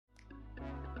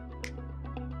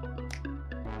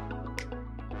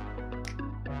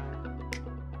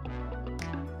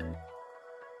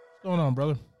What's going on,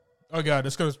 brother? Oh God,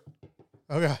 it's gonna.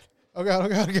 Oh God. Oh God. Oh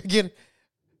God. I gotta get it.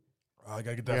 Oh, I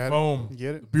gotta get that foam.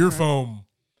 Get it. Beer foam.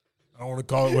 I don't want to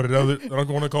call it what it other. I don't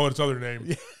want to call it its other name.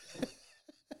 Yeah.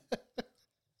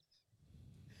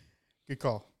 Good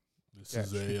call. This Catch,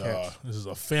 is good a catch. this is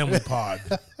a family pod.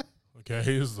 Okay,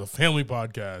 this is a family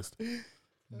podcast.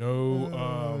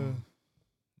 No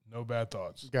no bad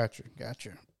thoughts. Gotcha.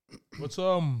 What's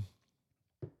going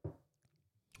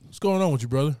on with you,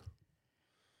 brother?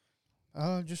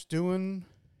 Just doing,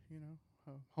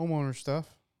 homeowner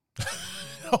stuff.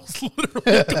 I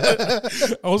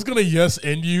was gonna yes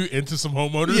end you into some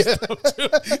homeowner stuff too.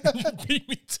 And you beat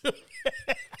me to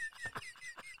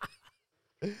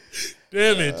it.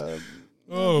 Damn it.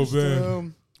 Just,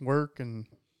 Man. Work and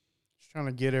just trying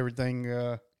to get everything,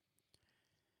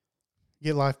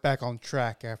 get life back on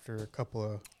track after a couple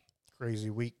of crazy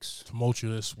weeks.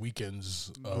 Tumultuous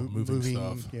weekends of moving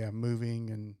stuff. Yeah, moving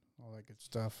and all that good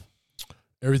stuff.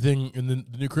 Everything in the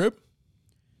new crib?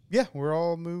 Yeah, we're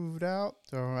all moved out.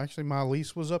 So actually, my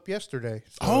lease was up yesterday.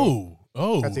 So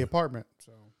Oh. at the apartment.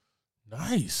 So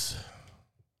Nice.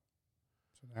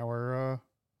 now we're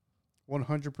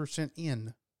 100%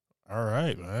 in. All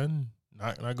right, man.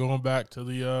 Not going back to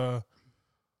the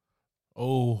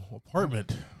old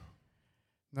apartment.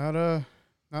 Not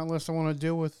unless I want to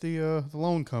deal with the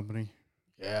loan company.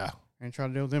 Yeah. I ain't trying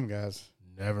to deal with them guys.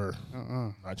 Never.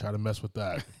 Uh-uh. I try to mess with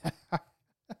that.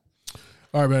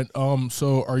 All right, man.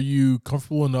 So are you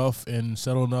comfortable enough and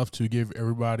settled enough to give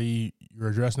everybody your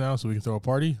address now so we can throw a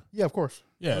party? Yeah, of course.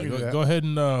 Yeah, We can do that. go ahead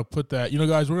and put that.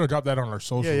 Guys, we're going to drop that on our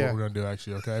social, Yeah. what we're going to do,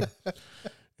 actually,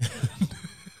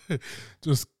 okay?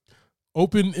 Just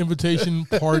open invitation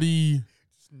party.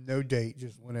 No date,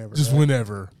 just whenever. Just right?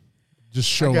 whenever. Just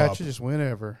show I got up. you, just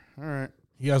whenever. All right.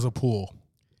 He has a pool.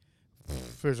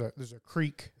 There's a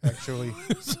creek actually.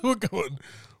 So we're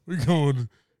going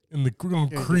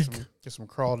Yeah, creek. Get some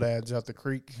crawdads out the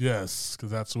creek. Yes, because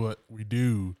that's what we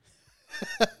do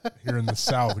here in the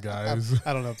South, guys.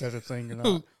 I don't know if that's a thing or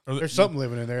not. Are There's something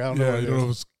living in there. I don't know. Yeah, What you it don't know if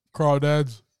is. it's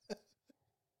crawdads.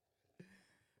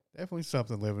 Definitely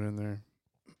something living in there.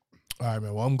 All right,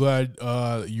 man. Well, I'm glad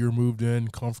you're moved in,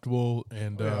 comfortable,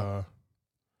 and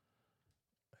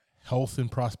health and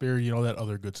prosperity and all that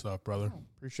other good stuff, brother.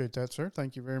 Appreciate that, sir.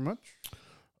 Thank you very much.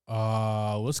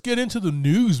 Let's get into the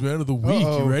news, man, of the week.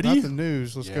 Uh-oh, You ready? Not the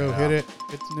news. Let's go. Yeah. Hit it.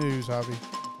 Hit the news, Javi.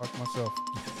 Talk to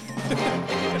myself.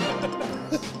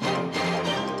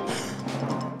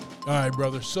 All right,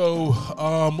 brother. So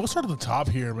let's start at the top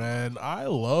here, man. I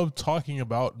love talking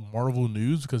about Marvel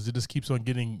news because it just keeps on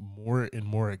getting more and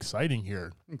more exciting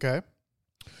here. Okay.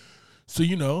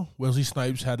 So, Wesley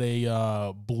Snipes had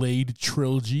a Blade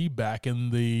trilogy back in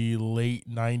the late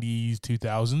 90s,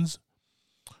 2000s.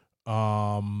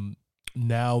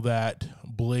 Now that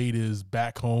Blade is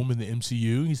back home in the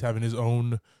MCU, he's having his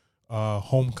own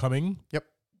homecoming. Yep.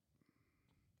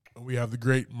 We have the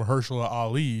great Mahershala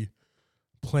Ali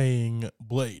playing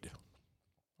Blade.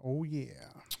 Oh yeah.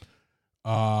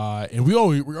 And we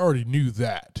already knew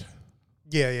that.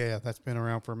 Yeah. That's been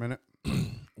around for a minute.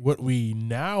 What we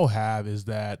now have is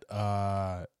that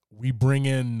we bring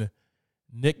in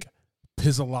Nick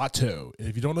Pizzolatto.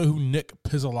 If you don't know who Nick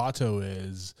Pizzolatto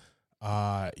is,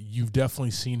 you've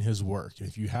definitely seen his work.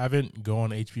 If you haven't, go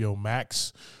on HBO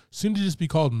Max. Soon to just be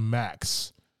called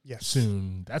Max. Yes.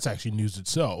 Soon. That's actually news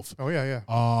itself. Oh yeah.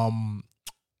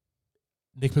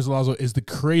 Nick Pizzolatto is the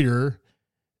creator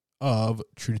of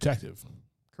True Detective.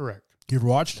 Correct. You ever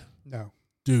watched? No.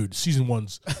 Dude, season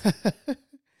 1's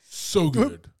so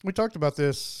good. We talked about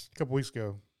this a couple weeks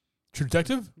ago. True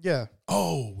Detective? Yeah.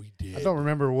 Oh, we did. I don't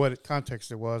remember what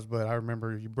context it was, but I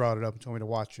remember you brought it up and told me to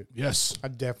watch it. Yes. I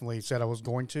definitely said I was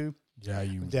going to. Yeah,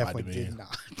 you Definitely lied to me. did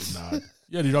not. Did not.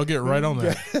 Yeah, dude, I'll get right on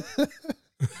that.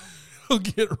 I'll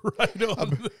get right on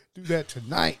that. Do that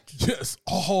tonight. Yes,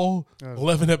 all Uh,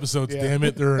 11 episodes, yeah. damn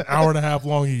it. They're an hour and a half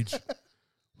long each.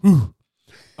 Whew.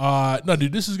 No,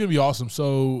 dude, this is going to be awesome.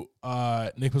 So,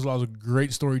 Nick Pizzolatto is a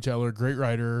great storyteller, great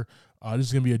writer. This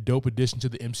is going to be a dope addition to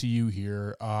the MCU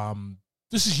here.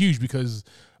 This is huge because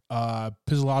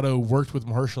Pizzolatto worked with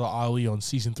Mahershala Ali on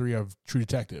season 3 of True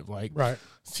Detective. Right.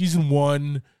 Season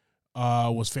 1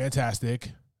 was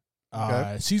fantastic.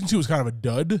 Okay. Season 2 was kind of a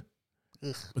dud.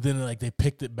 Ugh. But then they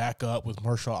picked it back up with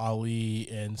Mahershala Ali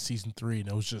in season 3, and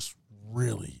it was just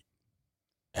really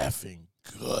effing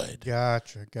good.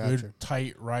 Gotcha. Good,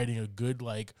 tight writing, a good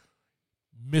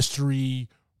mystery,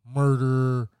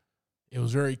 murder. It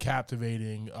was very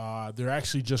captivating. They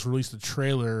actually just released a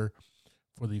trailer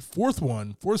for the fourth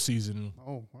season.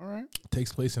 Oh, all right. It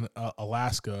takes place in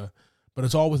Alaska, but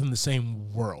it's all within the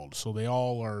same world. So they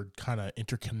all are kind of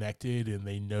interconnected, and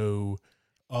they know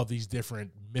of these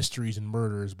different mysteries and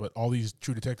murders, but all these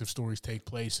True Detective stories take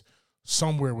place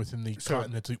somewhere within the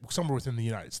continent, somewhere within the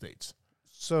United States.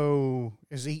 So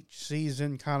is each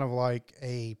season kind of like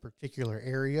a particular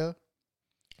area?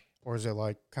 Or is it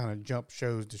like kind of jump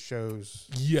shows to shows?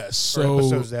 Yes. So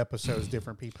episodes to episodes,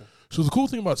 different people. So the cool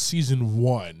thing about season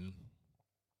 1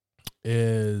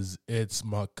 is it's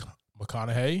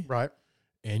McConaughey, right,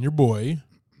 and your boy,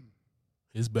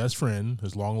 his best friend,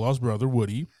 his long lost brother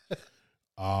Woody,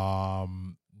 not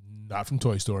from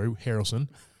Toy Story, Harrelson,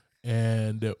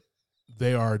 and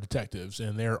they are detectives,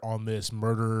 and they're on this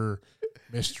murder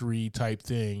mystery type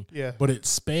thing. Yeah, but it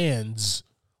spans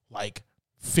like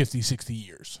 50, 60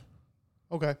 years.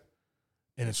 Okay.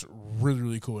 And it's really,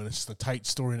 really cool. And it's just a tight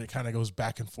story, and it kind of goes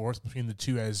back and forth between the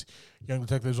two as young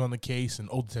detectives on the case and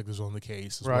old detectives on the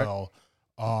case as well.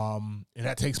 And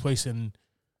that takes place in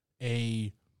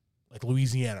like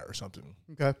Louisiana or something.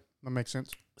 Okay, that makes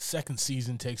sense. Second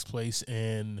season takes place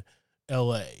in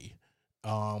L.A.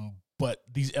 But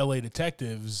these L.A.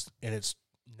 detectives, and it's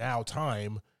now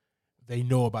time, they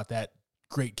know about that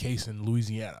great case in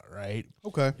Louisiana, right?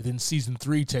 Okay. And then season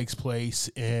 3 takes place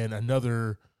in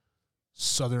another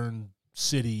southern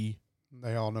city.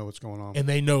 They all know what's going on. And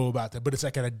they know about that, but it's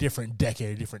like at a different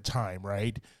decade, a different time,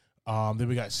 right? Then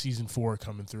we got season 4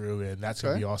 coming through, and that's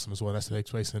going to be awesome as well. That takes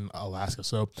place in Alaska.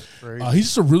 So he's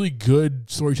just a really good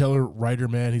storyteller, writer,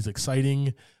 man. He's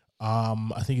exciting.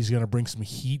 I think he's going to bring some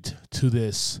heat to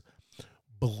this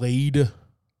Blade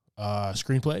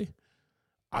screenplay.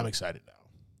 I'm excited now.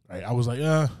 Right? I was like,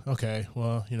 okay,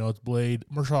 well, it's Blade.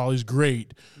 Mahershala Ali's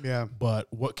great. Yeah. But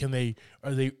what can they –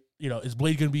 are they – is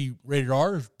Blade going to be rated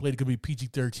R? Is Blade going to be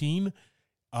PG-13?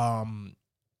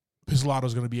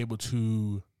 Pizzolatto's going to be able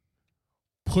to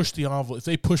push the envelope. If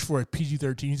they push for a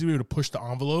PG-13, he's going to be able to push the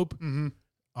envelope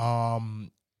to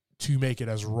make it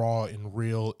as raw and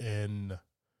real and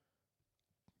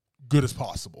good as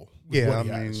possible. Yeah, I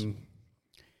mean,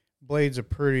 Blade's a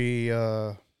pretty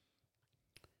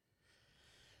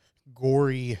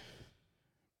gory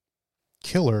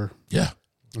killer. Yeah.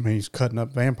 I mean, he's cutting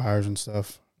up vampires and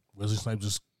stuff. Wesley Snipes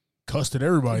just cussed at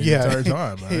everybody the entire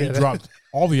time. He dropped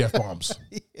all the F-bombs.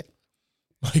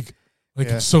 Like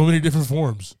in so many different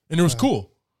forms. And it was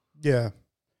cool. Yeah.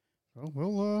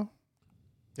 Well,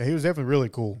 he was definitely really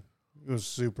cool. It was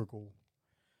super cool.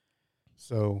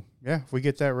 So, yeah, if we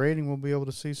get that rating, we'll be able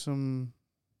to see some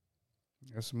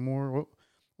more.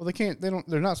 Well,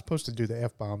 they're not supposed to do the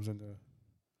F-bombs in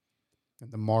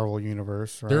the Marvel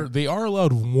universe, right? They are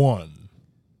allowed one.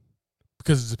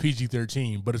 Because it's a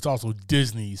PG-13, but it's also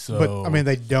Disney, so... But, I mean,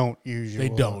 they don't usually.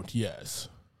 They don't, yes.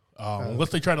 Unless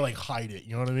they try to, hide it,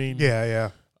 you know what I mean? Yeah.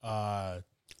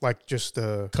 Like just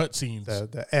the... cutscenes.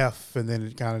 The F, and then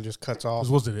it kind of just cuts off.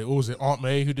 What was it, Aunt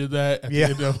May who did that? Yeah.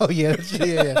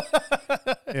 Yeah.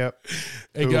 Yep.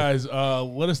 Hey, guys,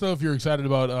 let us know if you're excited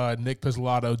about Nick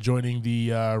Pizzolatto joining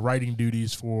the writing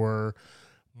duties for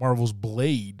Marvel's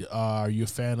Blade. Are you a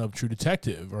fan of True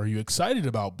Detective? Are you excited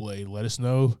about Blade? Let us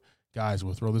know. Guys,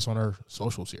 we'll throw this on our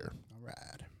socials here.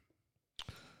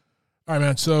 All right,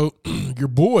 man. So your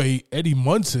boy, Eddie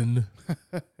Munson,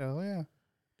 hell yeah,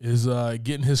 is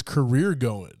getting his career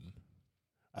going.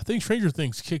 I think Stranger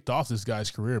Things kicked off this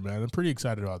guy's career, man. I'm pretty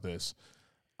excited about this.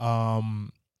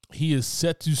 He is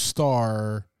set to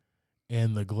star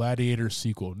in the Gladiator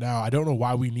sequel. Now, I don't know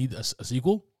why we need a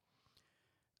sequel.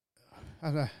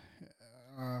 That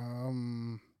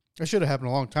should have happened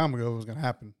a long time ago. It was going to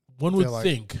happen. One would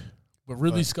think. But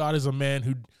Ridley Scott is a man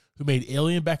who made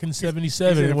Alien back in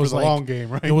 '77. And it was like long game,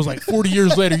 right? It was like 40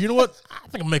 years later. You know what? I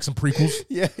think I'll make some prequels.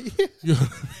 Yeah. You know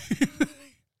what I mean?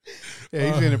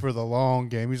 Yeah, he's in it for the long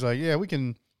game. He's like, yeah, we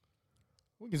can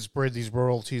spread these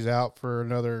royalties out for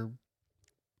another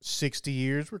 60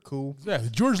 years. We're cool. Yeah,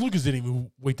 George Lucas didn't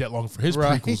even wait that long for his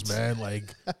prequels, man.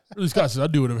 Like Ridley Scott says, I'll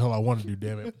do whatever the hell I want to do.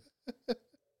 Damn it.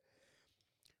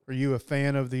 Are you a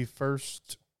fan of the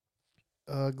first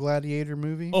Gladiator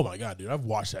movie? Oh my god, dude! I've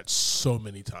watched that so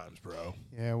many times, bro.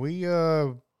 Yeah, we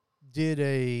did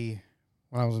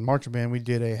when I was in marching band, we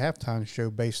did a halftime show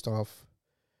based off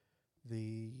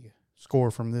the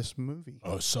score from this movie.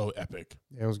 Oh, so epic!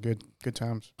 Yeah, it was good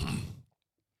times.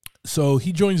 So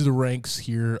he joins the ranks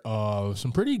here of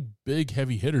some pretty big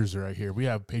heavy hitters right here. We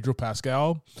have Pedro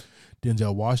Pascal,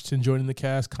 Denzel Washington joining the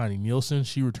cast, Connie Nielsen,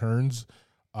 she returns.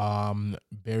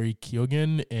 Barry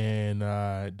Keoghan and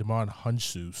Damon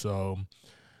Hunsu. So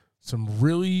some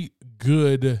really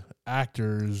good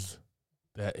actors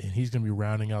and he's going to be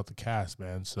rounding out the cast,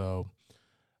 man. So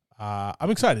I'm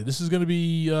excited. This is going to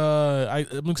be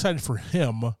I'm excited for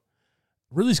him.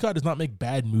 Ridley Scott does not make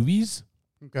bad movies.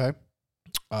 Okay.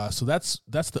 So that's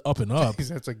the up and up.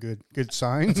 That's a good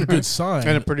sign. It's a good sign.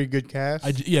 And a pretty good cast.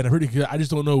 And a pretty good. I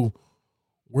just don't know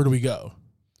where do we go,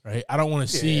 right? I don't want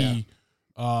to see,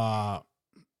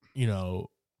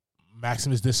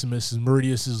 Maximus Decimus is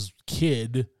Meridius's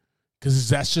kid, because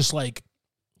that's just like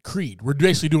Creed. We're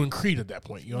basically doing Creed at that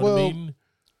point. You know what I mean?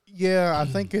 Yeah, I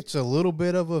think it's a little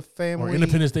bit of a family. Or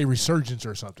Independence Day Resurgence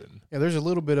or something. Yeah, there's a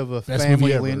little bit of a Best family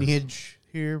movie ever. lineage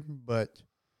here, but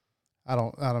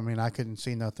I couldn't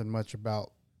see nothing much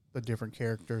about the different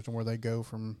characters and where they go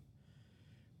from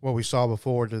what we saw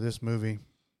before to this movie.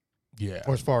 Yeah.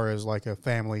 Or as far as like a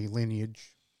family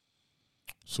lineage.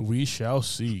 So we shall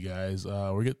see, guys.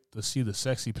 We get to see the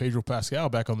sexy Pedro Pascal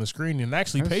back on the screen. And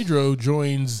actually, Pedro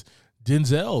joins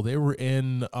Denzel. They were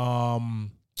in,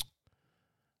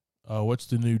 what's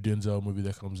the new Denzel movie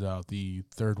that comes out? The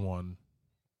third one.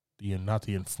 Not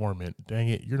The Informant. Dang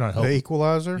it, you're not helping. The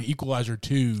Equalizer? The Equalizer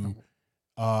 2.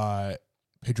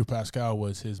 Pedro Pascal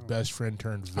was his best friend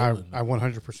turned villain. I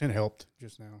 100% helped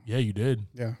just now. Yeah, you did.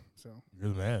 Yeah, so.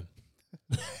 You're the man.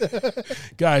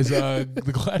 Guys,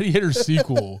 the Gladiator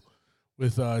sequel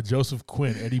with Joseph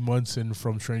Quinn, Eddie Munson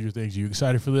from Stranger Things. You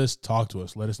excited for this? Talk to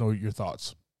us. Let us know your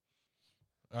thoughts.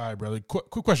 All right, brother.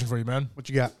 Quick question for you, man. What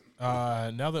you got?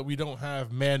 Now that we don't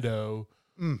have Mando,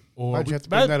 or why'd you have to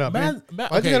bring that up, man?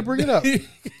 Why'd you got to bring it up?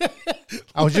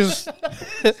 I was just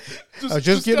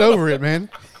getting over it, man.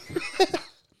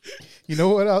 You know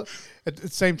what? At the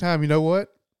same time, you know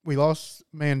what? We lost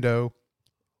Mando,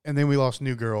 and then we lost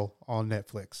New Girl on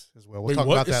Netflix as well. We'll talk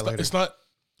about that later. It's not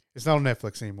on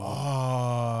Netflix anymore.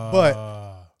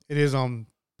 But it is on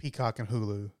Peacock and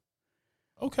Hulu.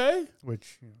 Okay.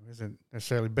 Which isn't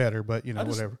necessarily better, but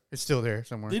whatever. It's still there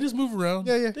somewhere. They just move around.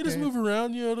 Yeah. They just move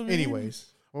around, you know what I mean? Anyways.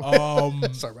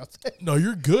 Sorry about that. No,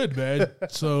 you're good, man.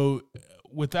 So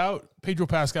without Pedro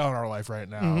Pascal in our life right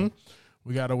now,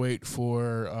 we got to wait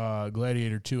for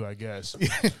Gladiator 2, I guess.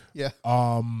 Yeah.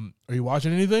 Are you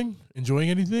watching anything?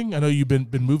 Enjoying anything? I know you've been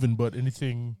moving, but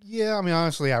anything? Yeah, I mean,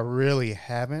 honestly, I really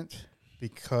haven't,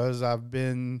 because I've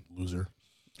been loser.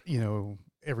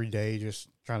 Every day just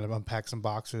trying to unpack some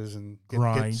boxes and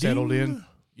get settled in.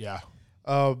 Yeah.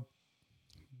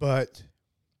 But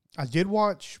I did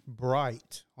watch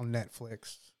Bright on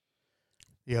Netflix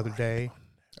the other day.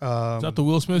 Is that the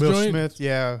Will Smith Will joint? Smith,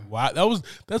 yeah. Wow,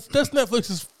 that's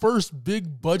Netflix's first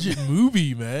big budget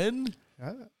movie, man.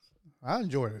 I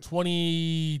enjoyed it.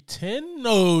 2010?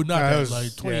 No, not that. It was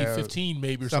like 2015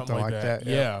 maybe or something like that.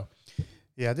 Yeah,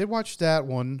 I did watch that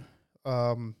one.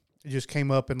 It just came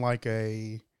up in like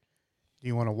do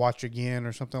you want to watch again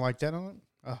or something like that on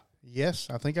it? Yes,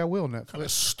 I think I will, Netflix. What kind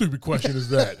of stupid question is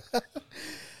that?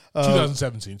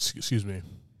 2017, excuse me.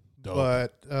 Dope.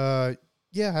 But,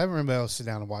 yeah, I haven't been able to sit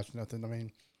down and watch nothing. I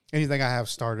mean, anything I have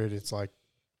started, it's like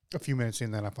a few minutes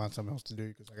in, then I find something else to do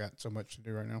because I got so much to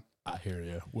do right now. I hear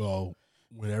you. Well,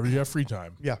 whenever you have free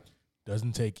time. Yeah.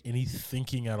 Doesn't take any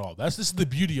thinking at all. This is the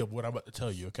beauty of what I'm about to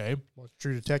tell you, okay? Watch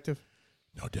True Detective?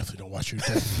 No, definitely don't watch True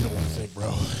Detective. You don't want to think, bro.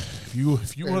 If you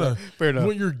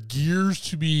want your gears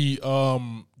to be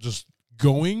just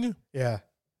going, yeah,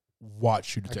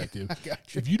 watch True Detective. I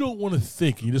got you. If you don't want to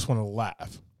think and you just want to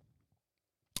laugh,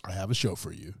 I have a show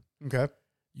for you. Okay.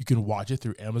 You can watch it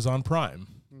through Amazon Prime.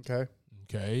 Okay.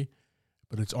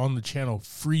 But it's on the channel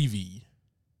Freevee.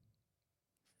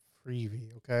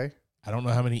 Okay. I don't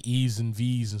know how many E's and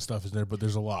V's and stuff is there, but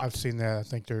there's a lot. I've seen that. I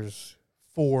think there's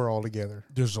 4 altogether.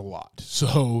 There's a lot.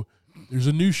 So there's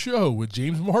a new show with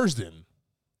James Marsden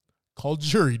called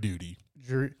Jury Duty.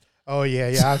 Oh,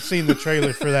 yeah. I've seen the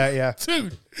trailer for that, yeah.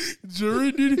 Dude,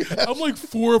 Jury Duty. I'm like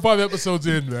 4 or 5 episodes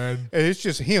in, man. And it's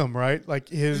just him, right? Like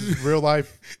his real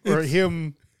life, or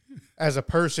him as a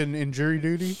person in jury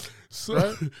duty. So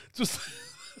right? just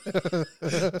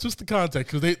the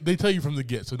context, because they tell you from the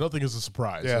get, so nothing is a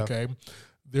surprise, okay?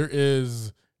 There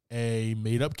is a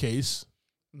made-up case,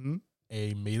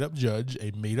 a made-up judge,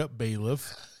 a made-up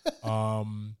bailiff.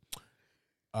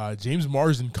 James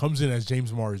Marsden comes in as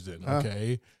James Marsden,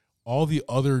 okay? All the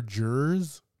other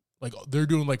jurors, like they're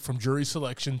doing like from jury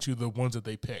selection to the ones that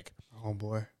they pick. Oh,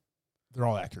 boy. They're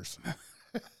all actors.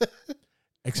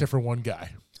 Except for one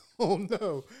guy. Oh,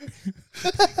 no.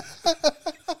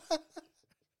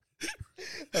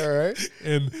 All right.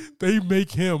 And they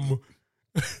make him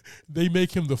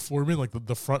the foreman, like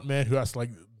the front man who has to like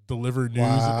deliver news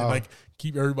and like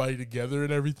keep everybody together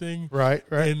and everything. Right.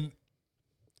 And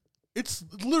it's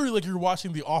literally like you're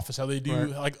watching The Office, how they do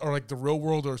like the Real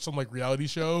World or some like reality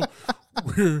show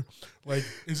where like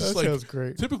it's just that like sounds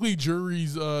great. Typically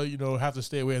juries have to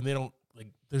stay away and they don't like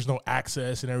there's no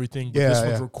access and everything, but this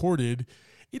one's recorded.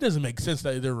 it doesn't make sense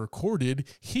that they're recorded.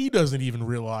 He doesn't even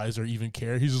realize or even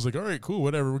care. He's just like, all right, cool,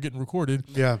 whatever, we're getting recorded.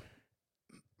 Yeah.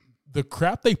 The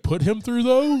crap they put him through,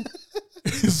 though,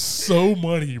 is so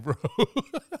money, bro.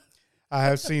 I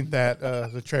have seen that,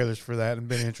 the trailers for that, and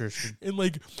been interested. And,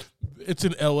 like, it's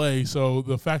in L.A., so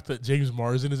the fact that James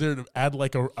Marsden is there to add,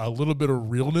 like, a little bit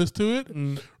of realness to it,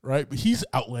 right? But he's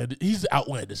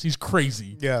outlandish. He's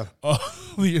crazy. Yeah.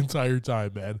 The entire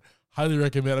time, man. Highly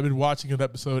recommend. I've been watching an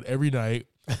episode every night.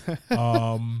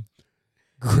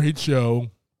 Great show.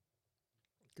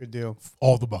 Good deal.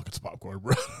 All the buckets of popcorn,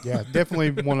 bro. Yeah,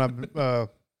 definitely one I've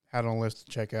had on a list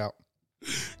to check out.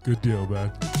 Good deal,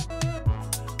 man.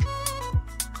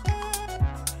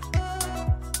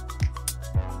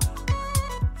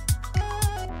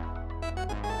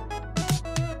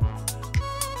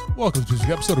 Welcome to this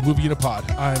episode of Movie in a Pod.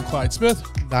 I am Clyde Smith.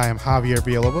 And I am Javier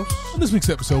Villalobos. In this week's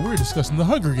episode, we're discussing The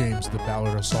Hunger Games, The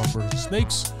Ballad of Songbirds and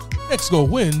Snakes, Next Goal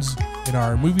Wins, and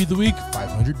our Movie of the Week,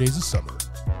 500 Days of Summer.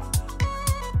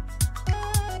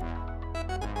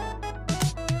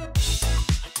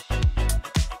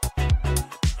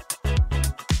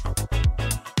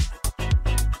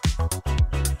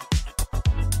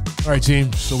 All right,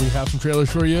 team. So we have some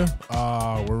trailers for you.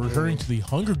 We're returning to The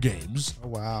Hunger Games. Oh,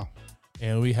 wow.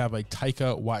 And we have a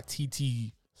Taika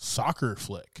Waititi soccer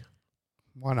flick.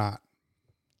 Why not?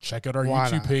 Check out our Why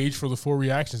YouTube not? page for the full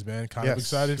reactions, man. Kind of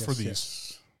excited for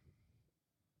these.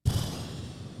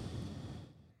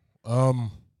 Yes.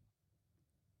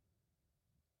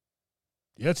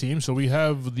 Yeah, team. So we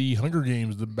have The Hunger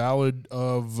Games, The Ballad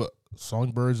of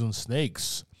Songbirds and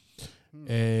Snakes.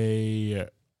 A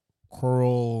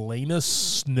Coriolanus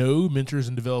Snow mentors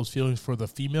and develops feelings for the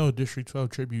female District 12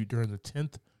 tribute during the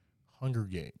 10th Hunger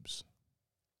Games.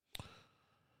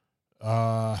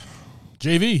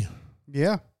 JV.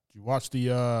 Yeah. Did you watch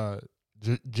the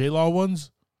J-Law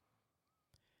ones?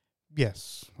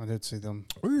 Yes, I did see them.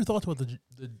 What are your thoughts about the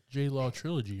J-Law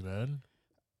trilogy, man?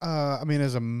 I mean,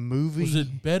 as a movie, Was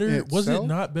it better? itself, Was it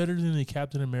not better than the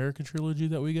Captain America trilogy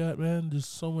that we got, man?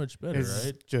 Just so much better, it's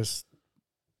right? just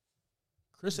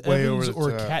Chris way Evans over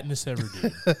the or top. Katniss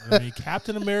Everdeen? I mean,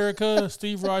 Captain America,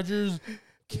 Steve Rogers,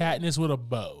 Katniss with a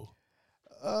bow.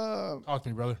 Talk to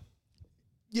me, brother.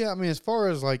 Yeah, I mean, as far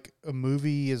as like a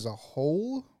movie as a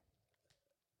whole,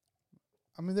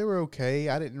 I mean, they were okay.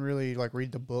 I didn't really like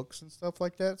read the books and stuff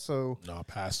like that, so No,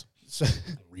 pass. so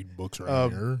Read books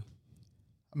right here.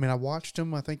 I mean, I watched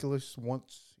them. I think at least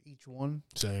once each one.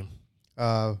 Same.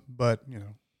 But you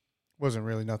know, wasn't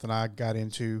really nothing I got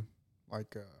into.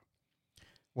 Like,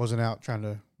 wasn't out trying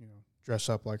to dress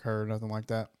up like her or nothing like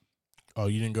that. Oh,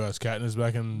 you didn't go as Katniss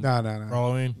back in No,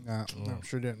 Halloween? no, Oh.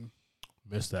 sure didn't.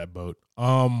 Missed that boat.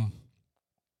 I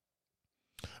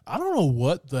don't know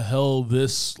what the hell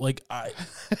this like.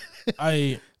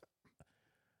 I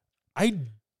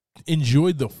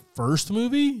enjoyed the first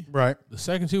movie. Right. The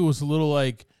second two was a little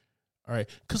like, all right,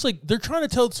 because like they're trying to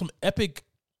tell some epic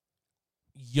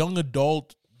young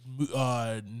adult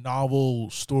novel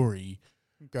story,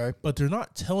 Okay. but they're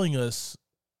not telling us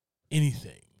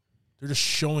anything. They're just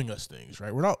showing us things,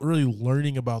 right? We're not really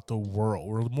learning about the world.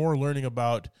 We're more learning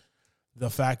about the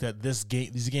fact that these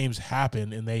games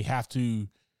happen and they have to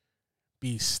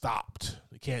be stopped.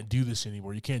 They can't do this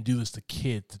anymore. You can't do this to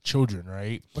children,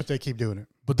 right? But they keep doing it.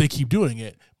 But they keep doing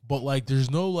it. But like,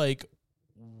 there's no like,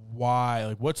 why?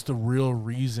 Like, what's the real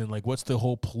reason? Like, what's the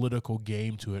whole political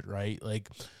game to it, right? Like,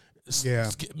 Yeah.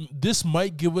 this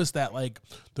might give us that like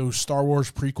those Star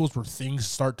Wars prequels where things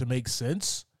start to make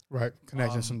sense. Right.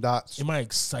 Connecting some dots. Am I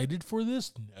excited for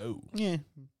this? No. Yeah.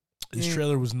 This Yeah.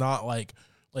 trailer was not like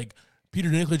Peter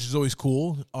Dinklage is always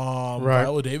cool. Right.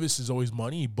 Viola Davis is always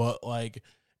money, but like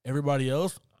everybody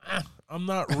else, I'm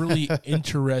not really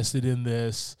interested in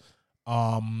this.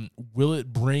 Will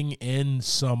it bring in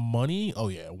some money? Oh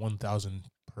yeah, 1,000%.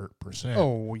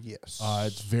 Oh yes.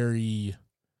 It's very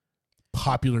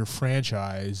popular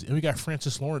franchise, and we got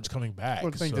Francis Lawrence coming back. I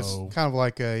would think so that's kind of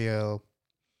like a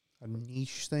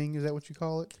niche thing. Is that what you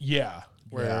call it? yeah,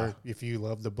 Where if you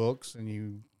love the books and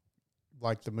you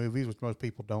like the movies, which most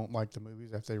people don't like the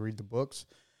movies after they read the books,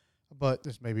 but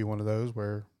this may be one of those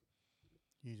where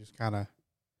you just kind of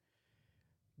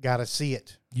got to see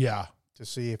it yeah. to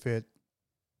see if it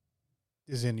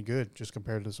is any good, just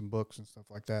compared to some books and stuff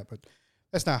like that. But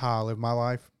that's not how I live my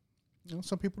life. You know,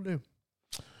 some people do.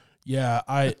 Yeah,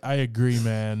 I agree,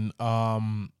 man.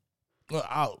 I'll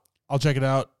check it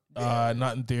out. Yeah.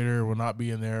 Not in theater. Will not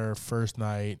be in there first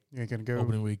night, You ain't gonna go.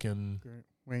 opening weekend.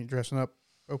 We ain't dressing up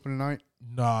opening night.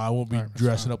 Nah, I won't be All right, that's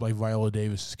dressing fine. up like Viola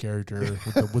Davis's character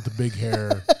with the big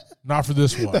hair. Not for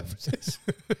this one.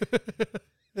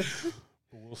 But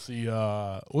We'll see.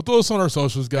 We'll throw this on our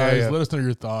socials, guys. Yeah. Let us know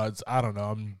your thoughts. I don't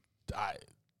know.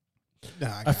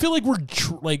 Nah, I feel like we're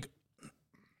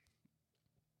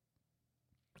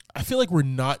I feel like we're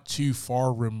not too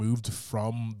far removed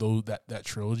from that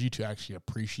trilogy to actually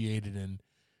appreciate it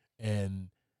and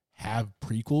have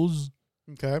prequels.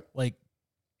 okay. Like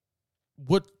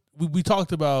what we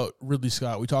talked about Ridley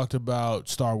Scott, we talked about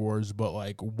Star Wars, but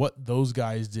like what those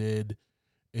guys did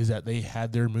is that they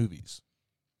had their movies.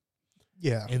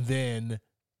 Yeah. And then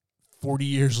 40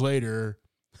 years later,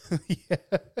 Yeah.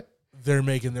 they're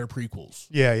making their prequels.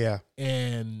 Yeah.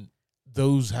 And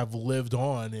those have lived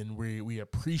on, and we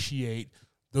appreciate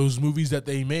those movies that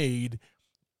they made,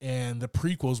 and the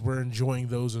prequels, we're enjoying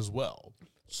those as well.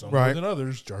 Some more Right. than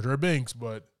others, Jar Jar Binks,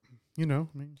 but I mean, do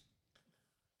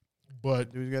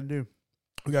what you got to do.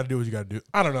 we got to do what you got to do.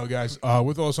 I don't know, guys.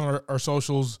 With us on our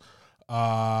socials,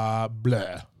 blah.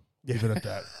 Leave it at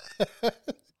that.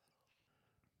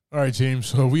 All right, team.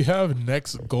 So we have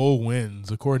next goal wins.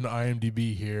 According to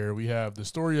IMDb here, we have the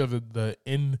story of the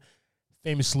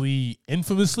infamously,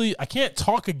 I can't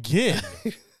talk again.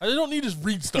 I don't need to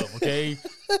read stuff, okay?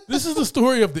 This is the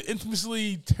story of the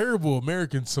infamously terrible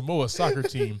American Samoa soccer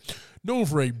team, known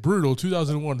for a brutal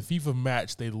 2001 FIFA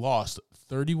match they lost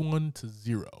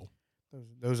 31-0.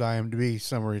 Those IMDb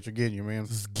summaries are getting you, man.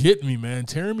 This is getting me, man.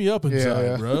 Tearing me up inside,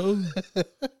 Yeah. bro.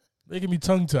 Making me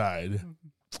tongue-tied.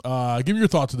 Give me your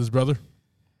thoughts on this, brother.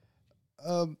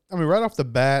 I mean, right off the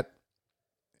bat,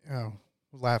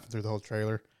 laughing through the whole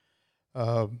trailer.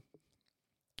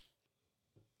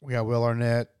 We got Will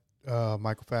Arnett,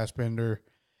 Michael Fassbender.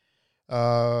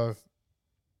 I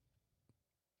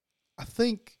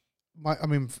think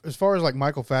as far as like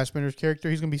Michael Fassbender's character,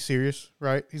 he's gonna be serious,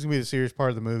 right? He's gonna be the serious part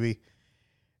of the movie,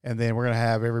 and then we're gonna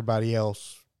have everybody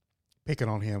else picking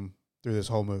on him through this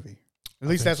whole movie. At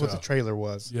least that's what the trailer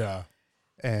was. Yeah.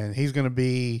 And he's going to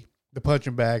be the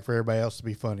punching bag for everybody else to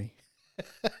be funny.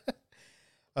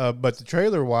 But the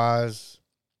trailer wise,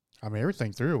 I mean,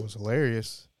 everything through it was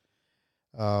hilarious.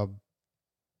 I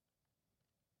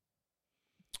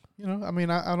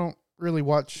don't really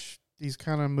watch these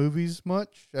kind of movies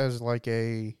much as like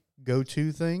a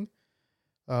go-to thing.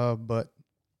 But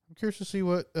I'm curious to see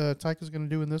what Taika's going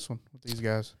to do in this one with these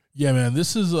guys. Yeah, man,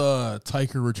 this is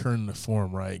Taika returning to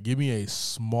form, right? Give me a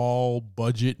small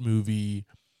budget movie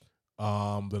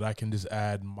that I can just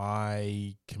add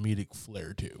my comedic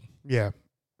flair to. Yeah.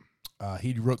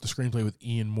 He wrote the screenplay with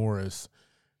Ian Morris.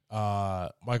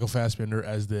 Michael Fassbender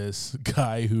as this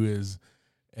guy who is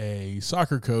a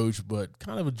soccer coach, but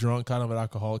kind of a drunk, kind of an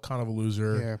alcoholic, kind of a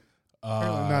loser. Yeah.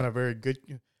 Apparently not a very good.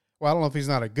 Well, I don't know if he's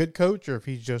not a good coach or if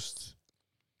he's just,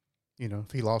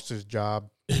 if he lost his job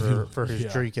for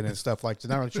his drinking and stuff like that.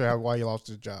 Not really sure why he lost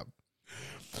his job.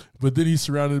 But then he's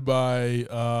surrounded by,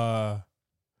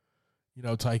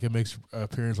 Taika makes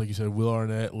appearance, like you said, Will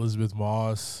Arnett, Elizabeth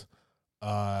Moss,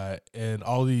 and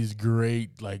all these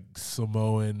great, like,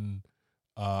 Samoan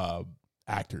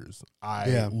actors.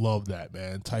 I love that,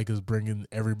 man. Taika's bringing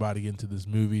everybody into this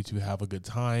movie to have a good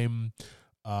time.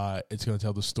 It's going to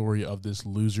tell the story of this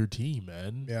loser team,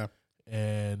 man. Yeah.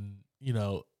 And,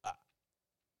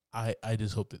 I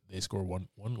just hope that they score one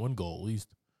goal at least.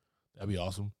 That'd be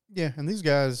awesome. Yeah, and these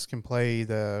guys can play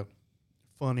the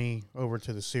funny over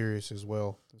to the serious as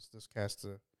well. This cast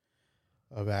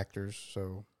of actors.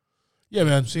 So yeah,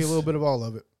 man, see a little bit of all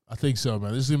of it. I think so,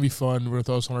 man. This is gonna be fun. We're gonna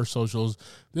throw us on our socials.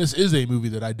 This is a movie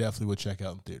that I definitely would check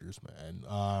out in theaters, man.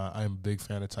 I'm a big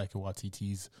fan of Taika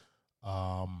Waititi's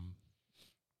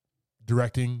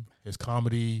directing, his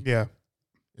comedy. Yeah.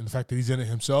 And the fact that he's in it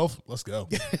himself, let's go.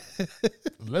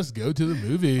 Let's go to the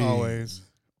movie. Always.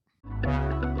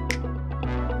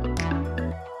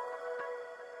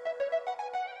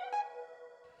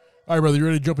 All right, brother, you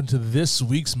ready to jump into this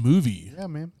week's movie? Yeah,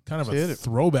 man. Kind of a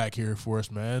throwback here for us,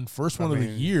 man. First one of the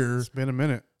year. It's been a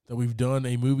minute that we've done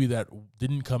a movie that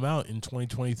didn't come out in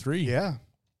 2023. Yeah.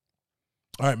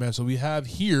 All right, man. So we have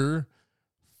here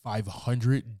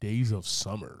 500 Days of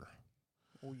Summer.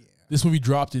 Oh, yeah. This movie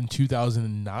dropped in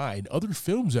 2009. Other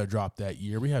films that dropped that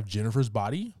year, we have Jennifer's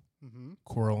Body,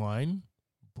 Coraline,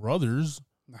 Brothers,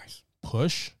 nice,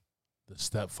 Push, The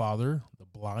Stepfather, The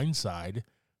Blind Side,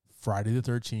 Friday the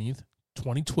 13th,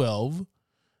 2012,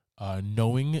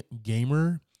 Knowing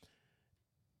Gamer,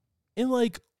 and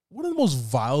like one of the most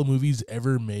vile movies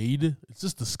ever made. It's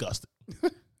just disgusting.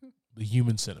 The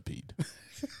Human Centipede.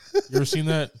 You ever seen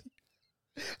that?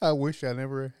 I wish I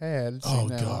never had seen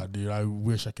that. God, dude. I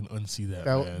wish I can unsee that,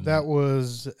 man. That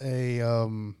was a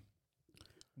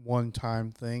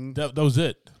one-time thing. That was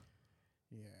it.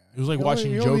 Yeah. It was like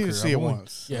watching Joker. You see it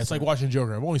once. Yeah, it's like watching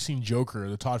Joker. I've only seen Joker,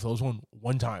 the Todd Phillips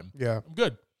one time. Yeah. I'm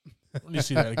good. I don't need to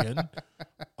see that again.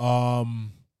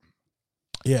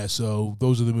 Yeah, so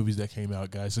those are the movies that came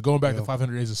out, guys. So going back to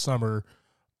 500 Days of Summer,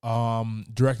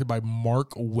 directed by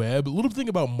Mark Webb. A little thing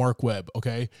about Mark Webb,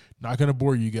 okay? Not going to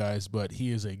bore you guys, but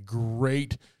he is a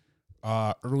great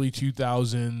early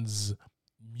 2000s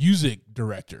music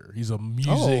director. He's a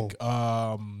music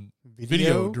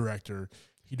video director.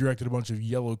 He directed a bunch of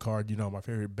Yellow Card, my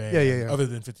favorite band. Yeah. Other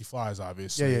than 50 Flies,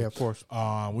 obviously. Yeah, of course.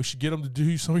 We should get him to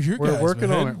do some of your We're guys, working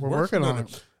man. on it. We're working on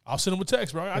it. I'll send him a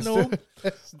text, bro. I know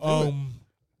him.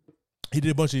 He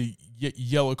did a bunch of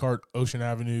Yellow Card, Ocean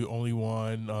Avenue, Only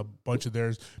One, a bunch of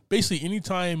theirs. Basically,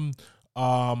 anytime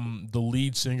the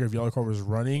lead singer of Yellow Card was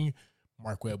running,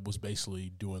 Mark Webb was basically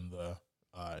doing the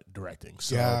directing.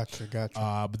 So,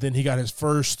 Gotcha. But then he got his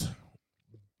first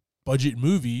budget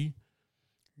movie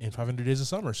in 500 Days of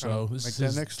Summer. So this is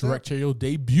his directorial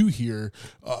debut here.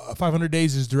 500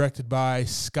 Days is written by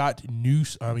Scott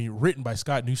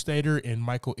Neustadter and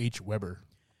Michael H. Weber.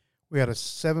 We had a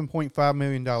 $7.5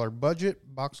 million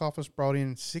budget. Box office brought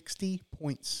in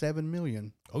 $60.7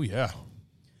 million. Oh, yeah.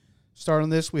 Starting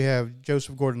this, we have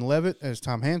Joseph Gordon-Levitt as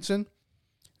Tom Hansen,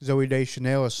 Zooey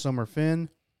Deschanel as Summer Finn,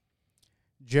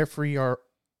 Jeffrey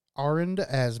Arend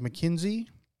as Mackenzie,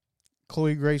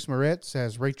 Chloe Grace Moretz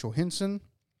as Rachel Henson.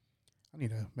 I need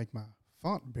to make my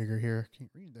font bigger here. I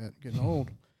can't read that. Getting old.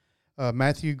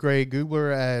 Matthew Gray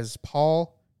Gubler as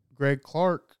Paul,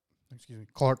 Clark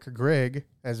Gregg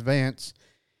as Vance,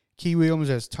 Key Williams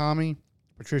as Tommy,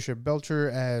 Patricia Belcher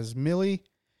as Millie,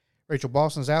 Rachel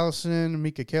Boston as Allison,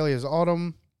 Mika Kelly as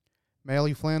Autumn,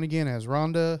 Melly Flanagan as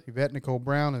Rhonda, Yvette Nicole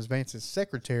Brown as Vance's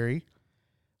secretary,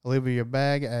 Olivia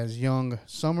Bagg as Young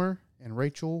Summer, and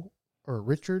Richard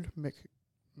McGonigal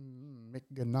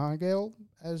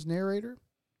as narrator.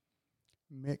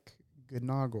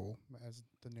 McGonigal as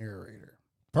the narrator.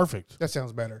 Perfect. That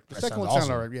sounds better. The second one sounds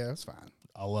sounded awesome. all right. Yeah, that's fine.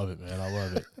 I love it, man. I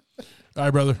love it. All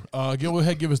right, brother. Go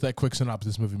ahead, give us that quick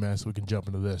synopsis of this movie, man, so we can jump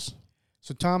into this.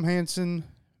 So Tom Hansen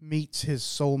meets his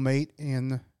soulmate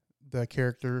in the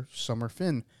character Summer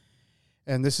Finn.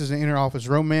 And this is an inter-office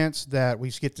romance that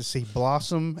we get to see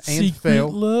blossom and Secret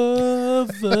fail.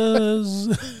 lovers.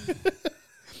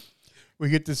 We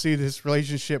get to see this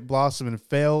relationship blossom and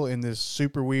fail in this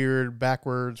super weird,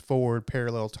 backwards, forward,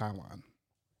 parallel timeline.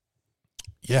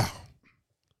 Yeah.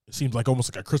 It seems like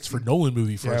almost like a Christopher Nolan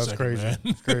movie for a second, crazy. man.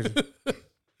 It's crazy.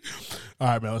 All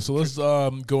right, man. So let's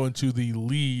go into the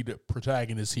lead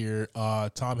protagonist here,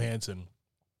 Tom Hansen.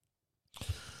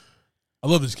 I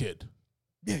love this kid.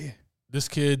 Yeah. This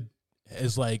kid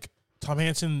is like, Tom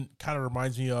Hansen kind of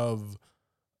reminds me of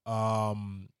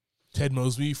Ted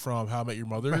Mosby from How I Met Your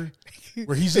Mother,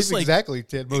 where he's just like exactly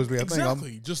Ted Mosby.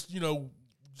 Exactly, just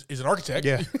is an architect.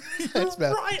 Yeah, that's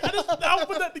right. I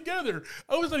put that together.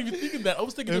 I was not even thinking that. I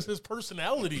was thinking just his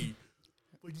personality.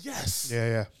 But yes,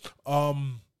 yeah.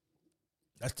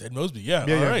 That's Ted Mosby. Yeah.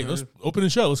 Yeah, all right, let's open the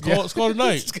show. Let's call it a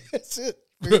night. That's it.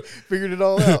 Figured it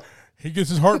all out. He gets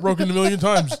his heart broken a million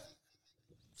times.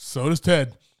 So does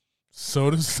Ted. So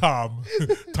does Tom.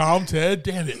 Tom, Ted,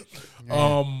 damn it.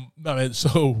 Yeah. No, man,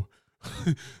 so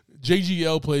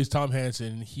JGL plays Tom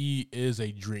Hansen. He is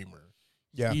a dreamer.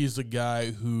 Yeah. He is a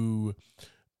guy who,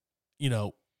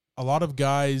 a lot of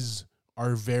guys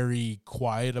are very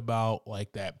quiet about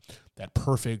like that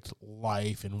perfect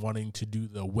life and wanting to do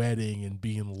the wedding and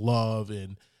be in love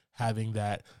and having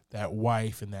that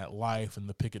wife and that life and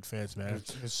the picket fence, man.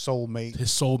 His soulmate.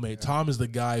 Yeah. Tom is the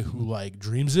guy who like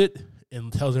dreams it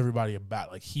and tells everybody about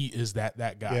it. Like he is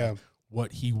that guy,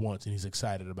 what he wants, and he's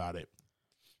excited about it.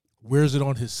 Wears it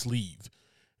on his sleeve.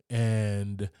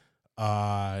 And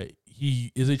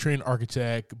he is a trained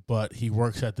architect, but he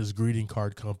works at this greeting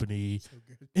card company. So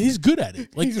and he's good at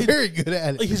it. Like he's very good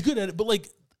at it. Like he's good at it, but like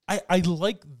I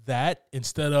like that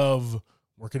instead of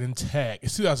working in tech.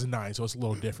 It's 2009, so it's a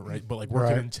little different, right? But like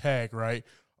working in tech, right?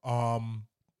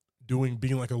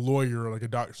 Being like a lawyer or like a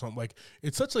doctor or something. Like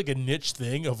it's such like a niche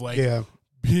thing of like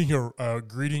being a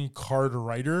greeting card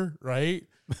writer, right?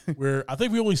 Where I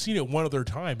think we only seen it one other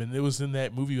time, and it was in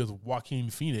that movie with Joaquin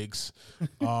Phoenix,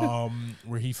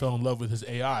 where he fell in love with his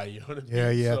AI. You know what I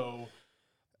mean? Yeah. So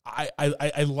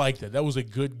I like that. That was a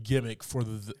good gimmick for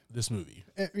this movie.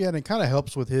 Yeah, and it kind of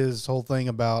helps with his whole thing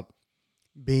about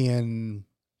being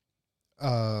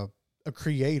a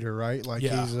creator, right? Like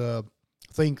he's a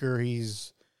thinker.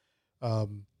 He's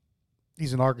an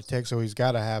architect, so he's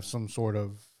got to have some sort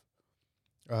of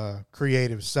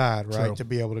creative side, right? True. To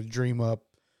be able to dream up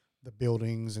the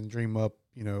buildings and dream up,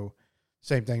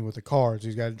 same thing with the cards.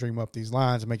 He's got to dream up these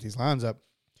lines and make these lines up.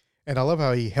 And I love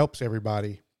how he helps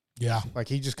everybody. Yeah. Like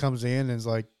he just comes in and is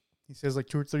like, he says like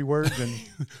 2 or 3 words and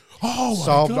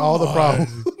solved all the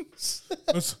problems.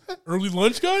 That's early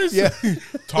lunch, guys. Yeah.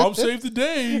 Tom saved the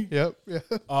day. Yep.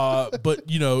 Yeah. But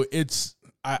it's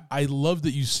I love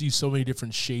that you see so many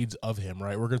different shades of him.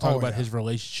 Right, we're gonna talk about his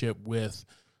relationship with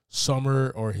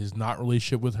Summer or his not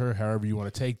relationship with her, however you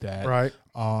want to take that. Right.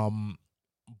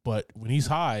 But when he's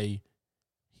high,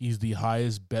 he's the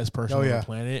highest, best person on yeah. the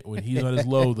planet. When he's on his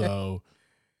low, though,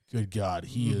 good God,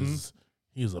 he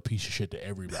is a piece of shit to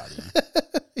everybody.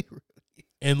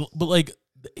 But like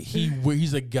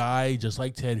he's a guy just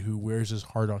like Ted who wears his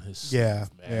heart on his sleeve, man.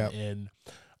 Yeah. And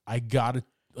I gotta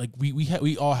like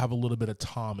we all have a little bit of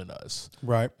Tom in us,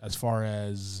 right? As far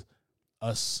as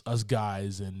us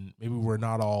guys, and maybe we're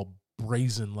not all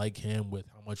brazen like him with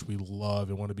how much we love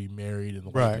and want to be married and the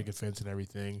white picket fence and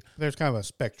everything. There's kind of a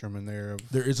spectrum in there.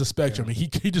 There is a spectrum. Yeah.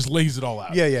 He just lays it all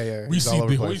out. Yeah. We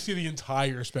see the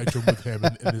entire spectrum with him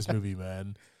in this movie,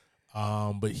 man.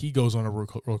 But he goes on a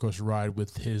roller coaster ride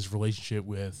with his relationship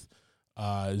with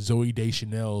Zooey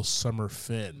Deschanel, Summer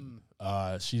Finn.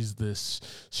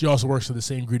 She also works for the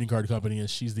same greeting card company, and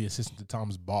she's the assistant to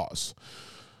Tom's boss.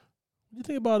 What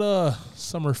do you think about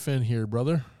Summer Finn here,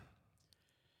 brother?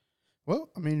 Well,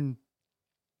 I mean,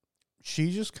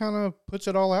 she just kind of puts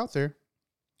it all out there,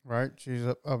 right? She's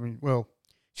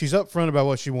upfront about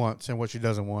what she wants and what she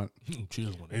doesn't want. She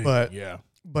doesn't want anything,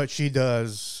 but she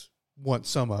does want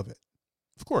some of it.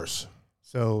 Of course.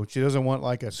 So she doesn't want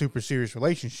like a super serious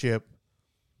relationship,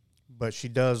 but she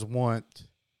does want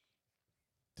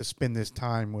to spend this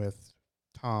time with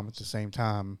Tom at the same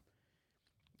time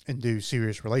and do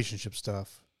serious relationship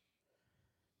stuff.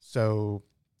 So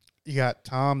you got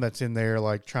Tom that's in there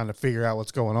like trying to figure out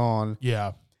what's going on.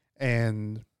 Yeah.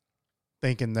 And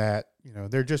thinking that,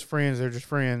 they're just friends.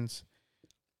 And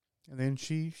then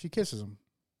she kisses him.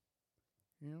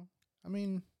 I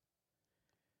mean,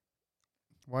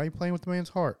 why are you playing with the man's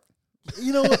heart?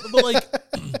 But like,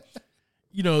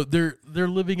 they're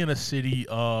living in a city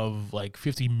of like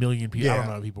 50 million people. Yeah. I don't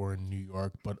know how people are in New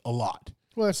York, but a lot.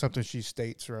 Well, that's something she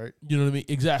states, right? You know what I mean?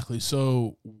 Exactly.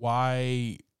 So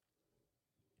why?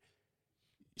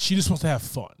 She just wants to have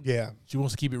fun. Yeah. She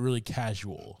wants to keep it really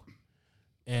casual.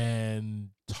 And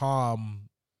Tom,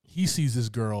 he sees this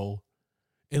girl,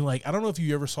 and like, I don't know if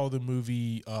you ever saw the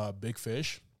movie Big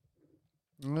Fish.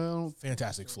 No.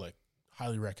 Fantastic flick.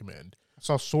 Highly recommend. I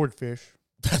saw Swordfish.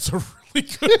 That's a really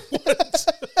good one.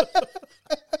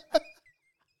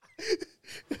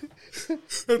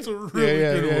 That's a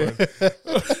really good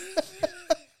one.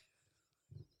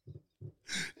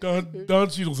 Don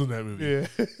Cheadle's in that movie. Yeah.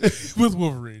 With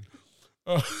Wolverine.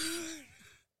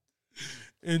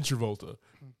 And Travolta.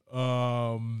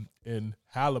 And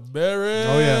Halle Berry.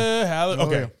 Oh, yeah.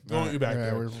 Okay. Going back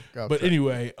there. But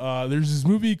anyway, there's this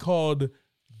movie called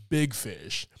Big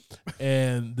Fish.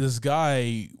 And this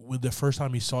guy, with the first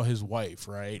time he saw his wife,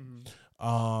 right?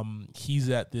 Mm-hmm. He's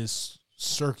at this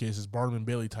circus, this Barnum and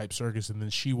Bailey type circus, and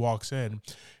then she walks in,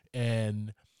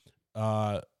 and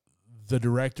the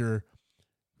director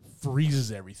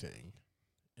freezes everything,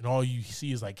 and all you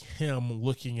see is like him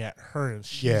looking at her, and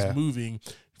she's moving,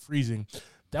 freezing.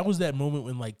 That was that moment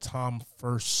when like Tom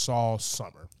first saw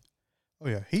Summer. Oh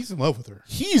yeah, he's in love with her.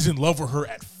 He's in love with her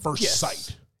at first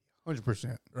sight.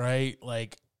 100%. Right?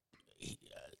 Like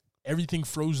everything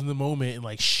froze in the moment, and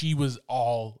like she was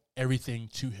everything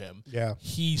to him. Yeah.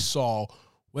 He saw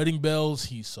wedding bells,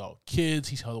 he saw kids,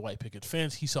 he saw the white picket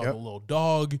fence, he saw the little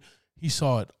dog, he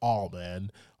saw it all, man.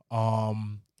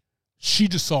 She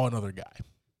just saw another guy.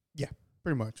 Yeah,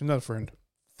 pretty much. Another friend.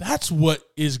 That's what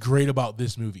is great about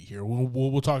this movie here.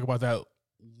 We'll talk about that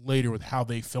later with how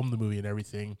they filmed the movie and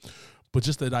everything. But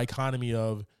just the dichotomy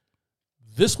of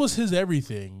this was his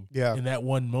everything in that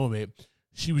one moment.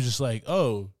 She was just like,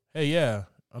 oh, hey, yeah,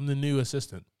 I'm the new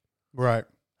assistant. Right.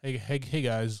 Hey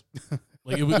guys.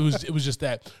 Like it was just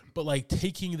that. But like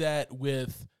taking that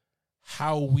with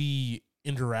how we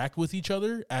interact with each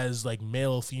other as like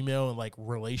male, female, and like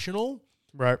relational.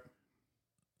 Right.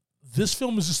 This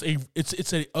film is just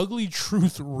it's a ugly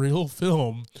truth real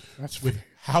film. That's with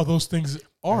how those things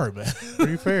are, man.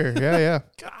 Pretty fair. Yeah.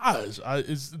 Gosh,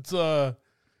 it's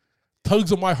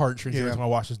tugs on my heartstrings every time I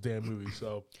watch this damn movie.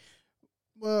 So,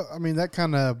 well, I mean that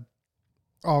kind of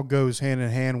all goes hand in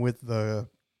hand with the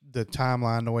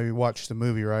timeline, the way we watch the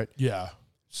movie, right? Yeah.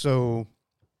 So,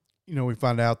 we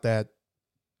find out that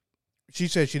she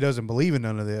said she doesn't believe in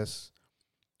none of this,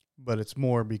 but it's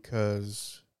more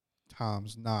because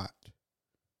Tom's not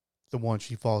the one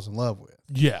she falls in love with.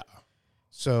 Yeah.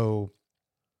 So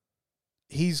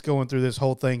he's going through this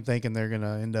whole thing thinking they're going to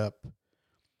end up,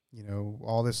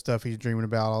 all this stuff he's dreaming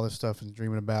about, all this stuff he's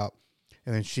dreaming about.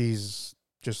 And then she's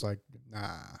just like,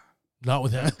 nah. Not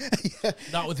with him. Yeah.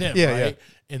 Not with him, Yeah, right?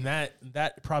 And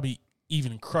that probably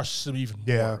even crushes him even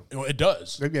Yeah. more. You know, it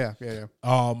does. Yeah.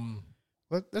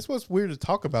 But that's what's weird to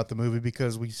talk about the movie,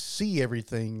 because we see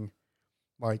everything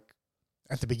like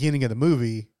at the beginning of the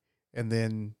movie, and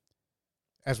then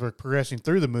as we're progressing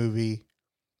through the movie,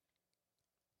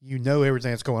 you know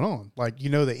everything that's going on. Like, you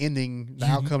know the ending, the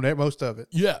outcome, most of it.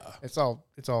 Yeah. It's all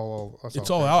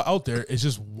Out there. It's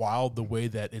just wild the way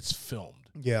that it's filmed.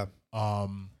 Yeah.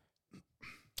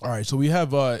 All right, so we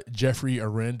have Jeffrey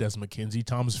Arend as Mackenzie,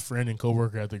 Tom's friend and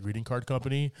coworker at the greeting card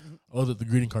company. I love that the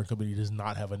greeting card company does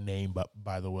not have a name, but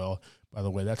by the way,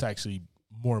 that's actually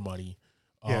more money.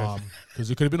 Because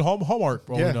it could have been Hallmark.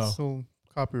 So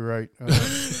copyright.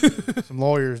 Some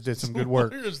lawyers did some good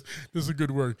work. This is good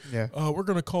work. Yeah. We're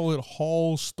gonna call it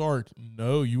Hall Start.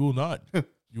 No, you will not.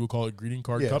 You will call it greeting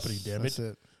card company. Damn it. That's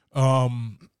it.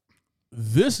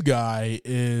 This guy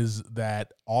is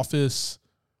that office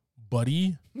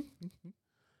buddy.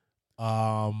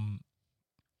 That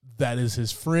is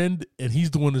his friend, and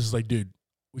he's the one that's like, dude,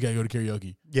 we gotta go to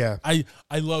karaoke. Yeah. I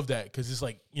love that, because it's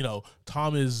like, you know,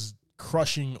 Tom is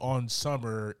crushing on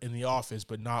Summer in the office,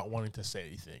 but not wanting to say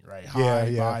anything, right?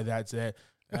 Hi, bye, that's it.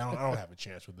 I don't have a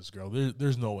chance with this girl.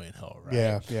 There's no way in hell,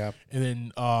 right? Yeah. And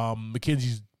then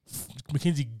Mackenzie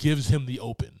gives him the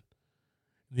open.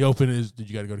 The open is, did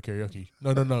you got to go to karaoke?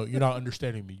 No, you're not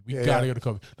understanding me. We got to go to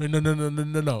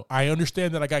karaoke. No. I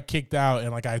understand that I got kicked out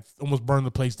and like I almost burned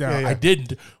the place down. I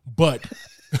didn't, but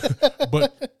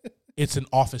it's an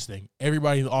office thing.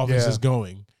 Everybody in the office is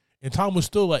going. And Tom was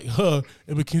still like, huh,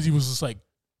 and Mackenzie was just like,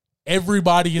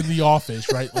 everybody in the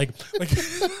office, right? Like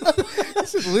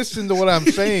listen to what I'm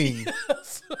saying.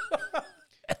 Yes.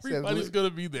 Everybody's gonna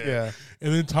be there. Yeah.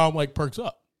 And then Tom like perks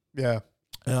up. Yeah.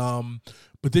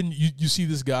 But then you see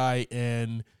this guy,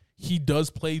 and he does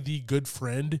play the good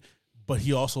friend, but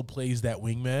he also plays that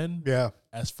wingman. Yeah.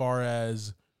 As far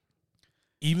as,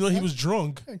 even though he was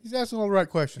drunk, he's asking all the right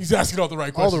questions. He's asking all the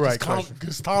right questions. All the right questions.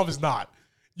 Because Tom is not.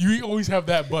 You always have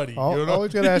that buddy.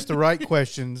 Always got to ask the right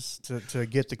questions to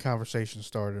get the conversation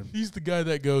started. He's the guy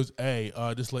that goes, hey,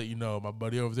 just let you know, my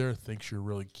buddy over there thinks you're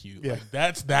really cute. Yeah. Like,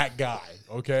 that's that guy,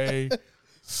 okay?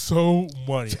 So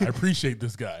money. I appreciate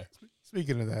this guy.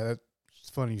 Speaking of that, it's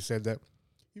funny you said that.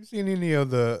 You seen any of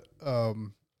the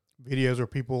videos where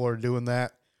people are doing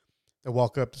that? They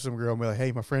walk up to some girl and be like,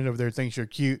 hey, my friend over there thinks you're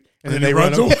cute. And then they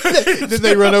run away. Then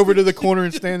they run over to the corner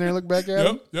and stand there and look back at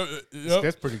him. Yep.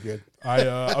 That's pretty good.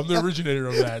 I'm the originator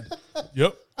of that.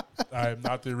 Yep. I am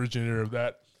not the originator of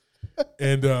that.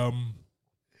 And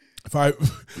if I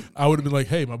would have been like,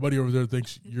 hey, my buddy over there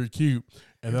thinks you're cute.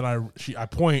 And then I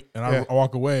point and I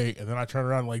walk away, and then I turn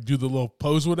around and like do the little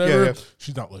pose, whatever. Yeah.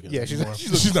 She's not looking. Yeah, she's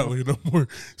not looking no more.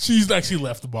 She's actually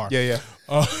left the bar. Yeah.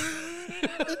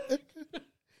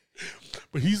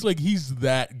 But he's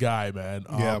that guy, man.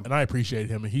 And I appreciate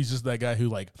him. And he's just that guy who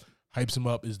like hypes him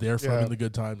up, is there for him in the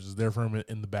good times, is there for him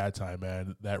in the bad time,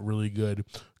 man. That really good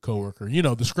coworker. You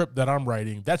know, the script that I'm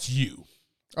writing, that's you.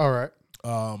 All right.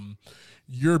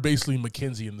 You're basically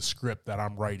Mackenzie in the script that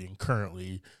I'm writing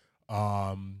currently,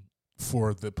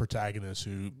 for the protagonist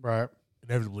who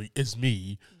inevitably is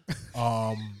me.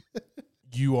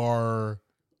 You are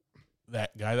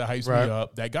that guy that hypes me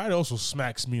up. That guy that also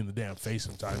smacks me in the damn face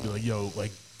sometimes. Be like, yo,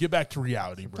 like, get back to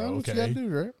reality, bro. Okay. You gotta do,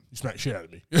 right? You smack shit out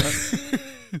of me.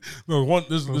 No,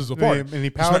 this is a part. Any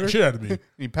powder? Smack shit out of me.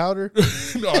 Any powder?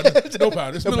 No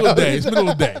powder. It's middle of the day.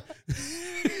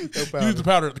 No powder. You use the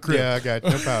powder at the crib. Yeah, I got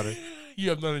no powder. You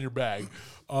have none in your bag.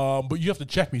 But you have to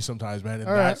check me sometimes, man.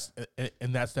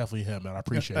 And that's definitely him, man. I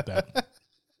appreciate that.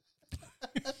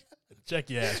 Check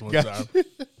your ass one time.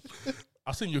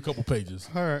 I'll send you a couple pages.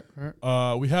 All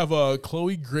right. We have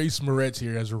Chloe Grace Moretz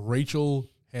here as Rachel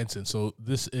Hansen. So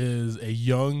this is a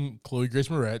young Chloe Grace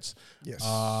Moretz. Yes.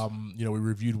 We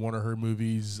reviewed one of her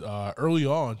movies early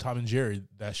on, Tom and Jerry,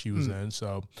 that she was in.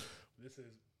 So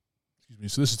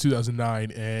this is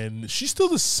 2009, and she's still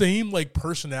the same like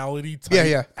personality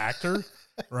type actor,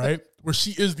 right? Where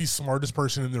she is the smartest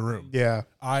person in the room. Yeah.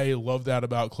 I love that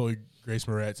about Chloe Grace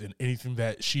Moretz and anything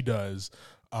that she does.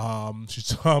 She's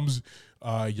Tom's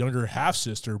younger half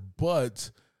sister, but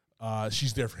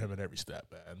she's there for him at every step,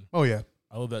 man. Oh yeah.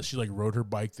 I love that she like rode her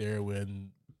bike there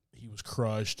when he was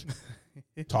crushed,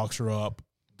 talks her up.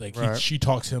 Like she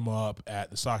talks him up at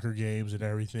the soccer games and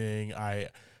everything.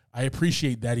 I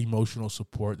appreciate that emotional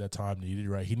support that Tom needed,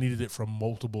 right? He needed it from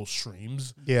multiple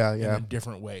streams. Yeah. In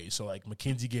different ways. So like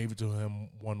Mackenzie gave it to him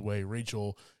one way.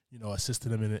 Rachel,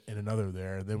 assisted him in another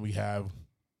there. And then we have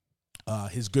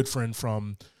his good friend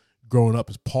from growing up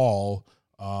is Paul,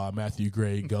 Matthew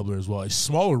Gray Gubler as well. A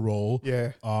smaller role.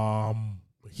 Yeah.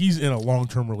 He's in a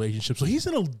long-term relationship, so he's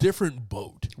in a different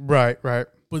boat. Right.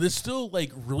 But it's still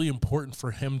like really important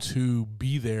for him to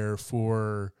be there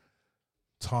for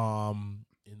Tom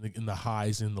in the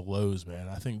highs and the lows, man.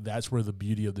 I think that's where the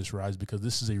beauty of this rides, because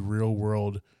this is a real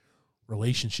world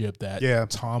relationship that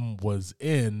Tom was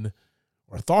in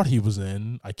or thought he was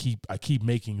in. I keep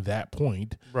making that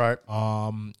point. Right.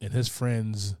 And his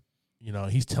friends,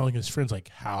 he's telling his friends like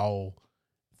how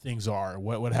things are,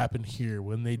 what happened here,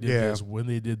 when they did this, when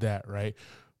they did that, right?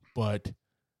 But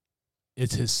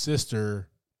it's his sister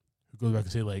who goes back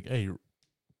and say like, hey,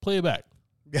 play it back.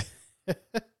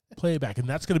 Play it back. And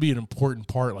that's going to be an important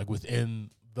part, like within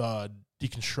the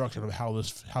deconstruction of how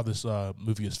this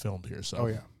movie is filmed here.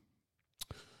 So,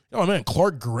 oh man,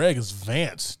 Clark Gregg is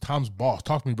Vance, Tom's boss.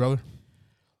 Talk to me, brother.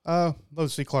 Love to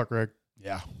see Clark Gregg.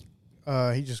 Yeah.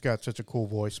 He just got such a cool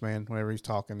voice, man. Whenever he's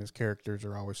talking, his characters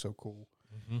are always so cool.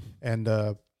 Mm-hmm. And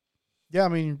I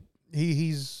mean,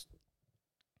 he's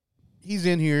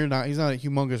in here. He's not a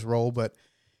humongous role, but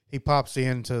he pops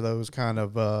into those kind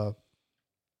of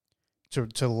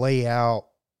to lay out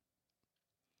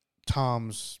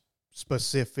Tom's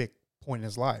specific point in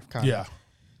his life, kind of. Yeah.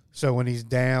 So when he's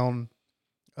down,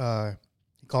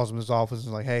 he calls him in his office and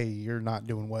is like, "Hey, you're not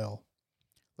doing well.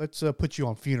 Let's put you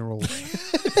on funerals."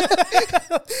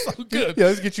 So good. Yeah,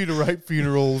 let's get you to write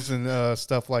funerals and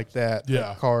stuff like that.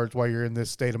 Yeah. Cards while you're in this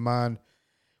state of mind.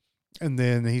 And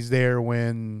then he's there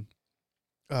when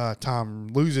Tom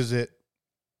loses it.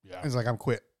 Yeah. He's like, "I'm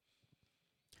quit."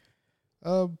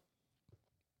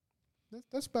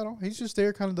 That's about all. He's just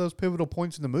there, kind of those pivotal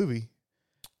points in the movie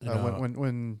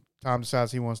when Tom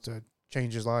decides he wants to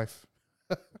change his life.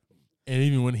 And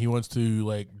even when he wants to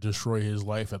like destroy his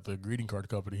life at the greeting card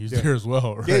company, he's there as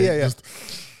well, right?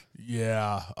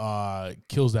 Yeah.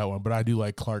 Kills that one. But I do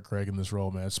like Clark Gregg in this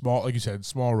role, man. Small, like you said,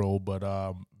 small role, but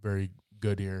very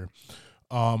good here.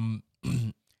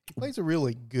 Plays a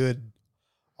really good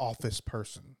office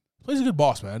person. Plays a good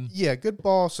boss, man. Yeah, good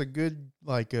boss, a good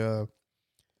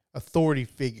authority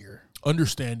figure.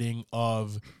 Understanding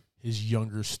of his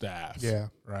younger staff. Yeah.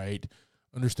 Right?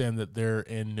 Understand that they're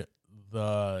in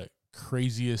the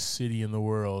craziest city in the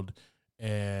world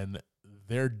and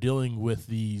they're dealing with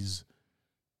these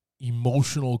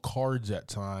emotional cards at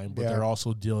time, but they're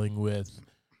also dealing with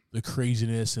the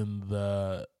craziness and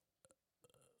the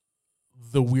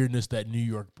weirdness that New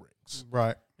York brings.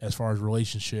 Right. As far as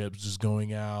relationships, just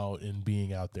going out and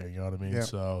being out there, you know what I mean? Yeah.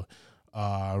 So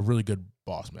really good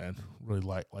boss, man. Really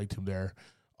liked him there.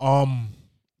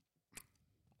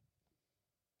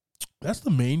 That's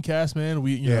the main cast, man.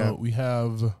 We we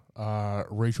have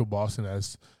Rachel Boston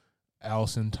as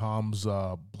Allison, Tom's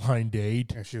blind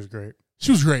date. Yeah, she was great.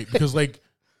 She was great because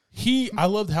I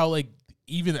loved how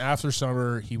even after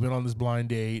summer he went on this blind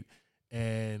date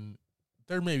and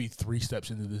they're maybe 3 steps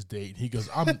into this date. He goes,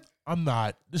 I'm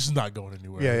not. This is not going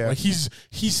anywhere. Yeah. Like he's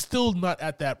still not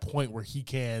at that point where he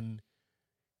can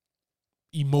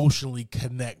emotionally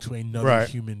connect to another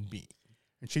human being.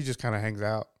 And she just kind of hangs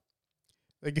out.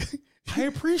 I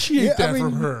appreciate that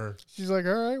from her. She's like,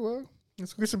 all right, well,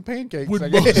 let's get some pancakes.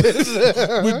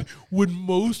 Would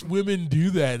most women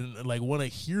do that and want to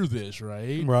hear this,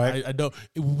 right? Right. I don't.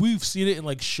 We've seen it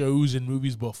in shows and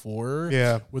movies before.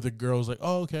 Yeah. Where the girl's like,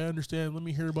 oh, okay, I understand. Let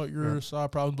me hear about your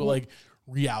problems. But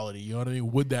reality, you know what I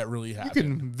mean? Would that really happen? You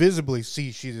can visibly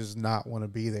see she does not want to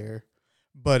be there,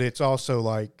 but it's also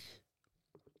like,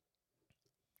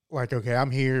 okay,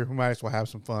 I'm here. We might as well have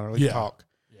some fun or at least talk.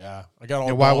 Yeah, I got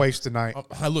all. Why waste the night?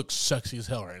 I look sexy as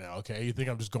hell right now. Okay, you think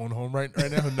I'm just going home right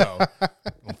now? No,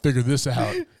 I'll figure this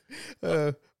out.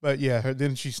 But yeah,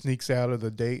 then she sneaks out of the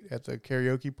date at the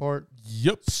karaoke part.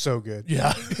 Yep, so good.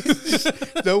 Yeah,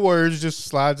 no words, just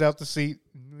slides out the seat.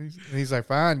 And he's like,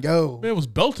 "Fine, go." Man was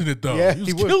belting it though. Yeah,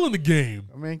 he was killing the game.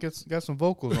 I mean, got some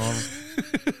vocals on him.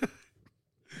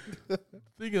 The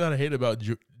thing that I hate about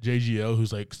JGL,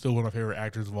 who's still one of my favorite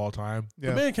actors of all time,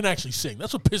 the man can actually sing.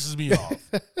 That's what pisses me off.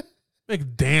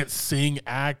 Make dance, sing,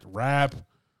 act, rap,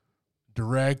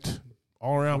 direct,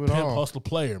 all around pimp, hustler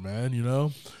player, man. You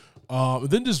know.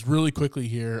 Then just really quickly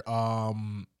here,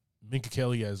 Minka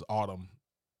Kelly as Autumn.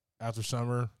 After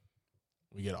summer,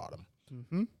 we get Autumn.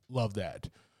 Mm-hmm. Love that.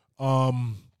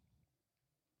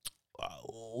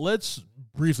 Let's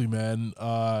briefly, man,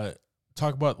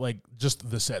 talk about just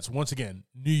the sets. Once again,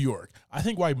 New York. I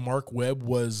think why Mark Webb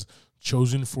was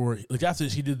chosen for after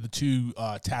this, he did the 2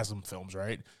 TASM films,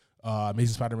 right?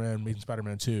 Amazing Spider-Man, Amazing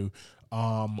Spider-Man 2.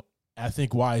 I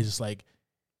think why is just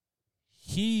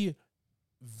he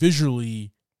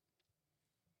visually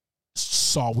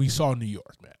we saw New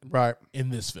York, man, right, in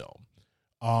this film.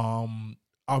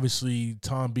 Obviously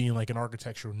Tom being an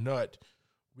architectural nut,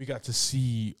 we got to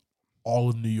see all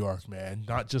of New York, man.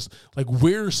 Not just like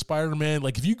where's Spider-Man.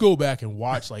 Like if you go back and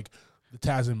watch like the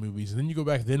Tarzan movies, and then you go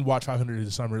back and then watch 500 Days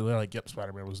of Summer, they're like, yep,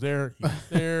 Spider-Man was there. He was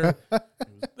there. He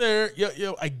was there.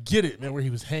 Yo, I get it, man, where he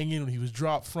was hanging, when he was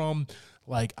dropped from.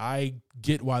 Like, I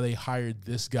get why they hired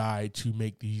this guy to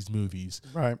make these movies.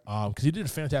 Right. Because he did a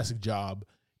fantastic job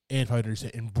in 500 Days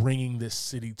in bringing this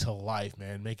city to life,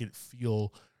 man. Make it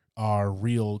feel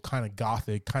real, kind of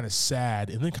gothic, kind of sad,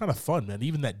 and then kind of fun, man.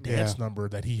 Even that dance number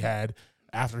that he had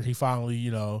after he finally,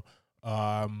 you know,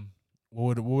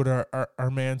 what would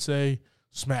our man say?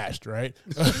 Smashed, right?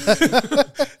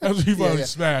 After he finally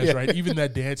smashed, right? Even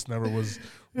that dance number was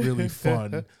really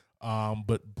fun.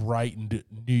 But bright in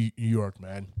New York,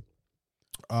 man.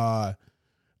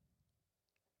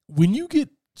 When you get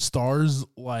stars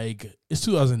like, it's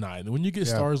 2009, when you get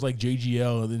stars like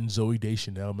JGL and then Zoe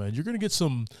Deschanel, man, you're gonna get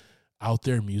some out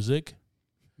there music.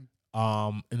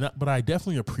 But I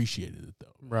definitely appreciated it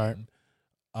though. Right.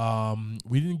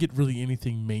 We didn't get really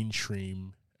anything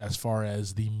mainstream as far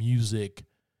as the music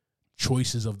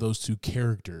choices of those two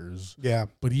characters. Yeah.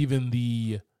 But even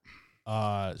the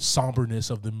somberness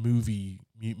of the movie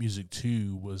music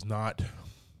too was not.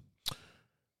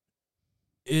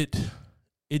 It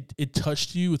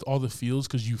touched you with all the feels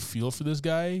because you feel for this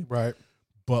guy, Right.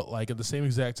 but like at the same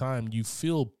exact time you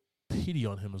feel pity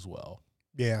on him as well.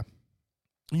 Yeah.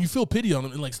 And you feel pity on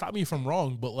him, and like, stop me if I'm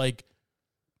wrong, but like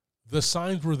the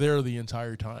signs were there the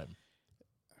entire time.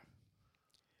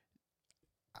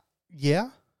 Yeah.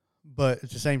 But at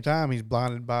the same time, he's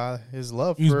blinded by his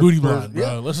love. He's booty blind,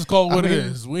 bro. Let's just call it what it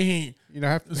is. We ain't. You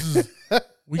know, This is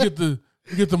we get the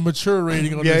mature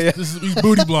rating on this. This is, he's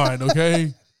booty blind,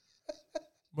 okay?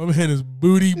 My man is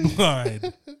booty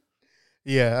blind.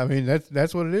 Yeah, I mean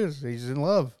that's what it is. He's in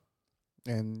love,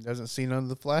 and doesn't see none of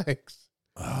the flags.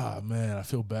 Ah, man, I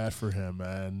feel bad for him,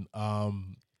 man.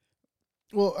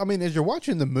 Well, I mean, as you're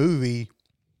watching the movie,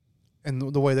 and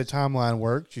the way the timeline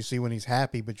works, you see when he's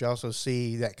happy, but you also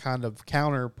see that kind of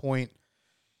counterpoint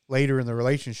later in the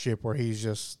relationship where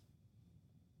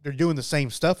they're doing the same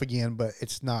stuff again, but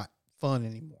it's not fun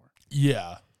anymore.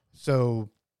 Yeah. So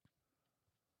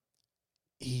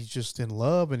he's just in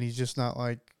love, and he's just not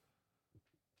like,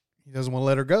 he doesn't want to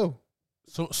let her go.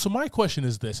 So my question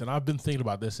is this, and I've been thinking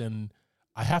about this, and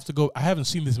I haven't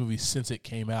seen this movie since it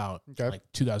came out, like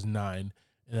 2009.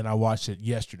 And then I watched it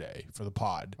yesterday for the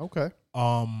pod. Okay.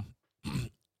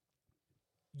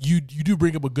 You do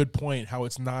bring up a good point, how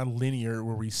it's non-linear,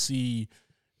 where we see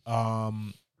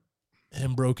him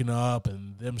broken up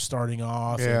and them starting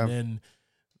off, and then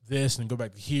this, and go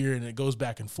back to here, and it goes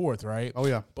back and forth, right? Oh,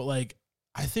 yeah. But, like,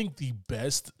 I think the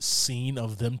best scene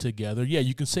of them together,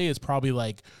 you can say it's probably,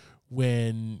 like,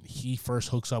 when he first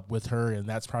hooks up with her, and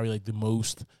that's probably, like, the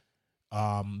most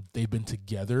they've been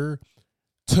together.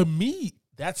 To me,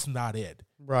 that's not it.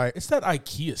 Right. It's that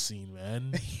IKEA scene,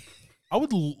 man. I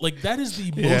would like, that is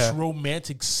the most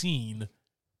romantic scene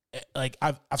like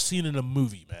I've seen in a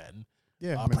movie, man.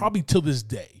 Yeah, probably till this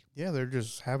day. Yeah, they're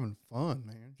just having fun,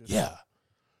 man.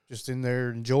 Just in there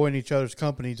enjoying each other's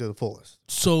company to the fullest.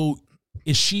 So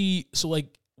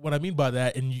like, what I mean by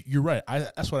that, and you're right,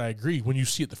 that's what I agree when you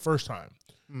see it the first time.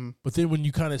 Mm. But then when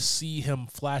you kind of see him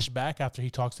flash back after he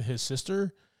talks to his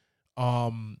sister,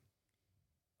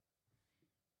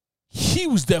 he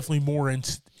was definitely more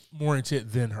into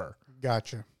it than her.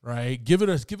 Gotcha. Right? Give it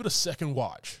a second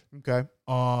watch. Okay.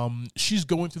 She's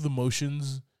going through the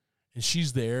motions, and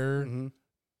she's there, and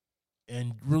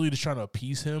really just trying to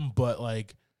appease him, but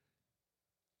like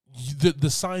the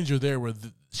signs are there where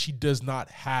she does not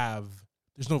have.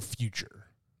 There's no future.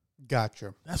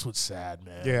 Gotcha. That's what's sad,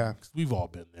 man. Yeah. 'Cause we've all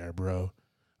been there, bro.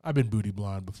 I've been booty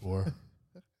blind before.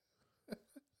 A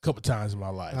couple times in my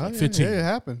life. Like 15. Yeah, it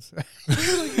happens. Like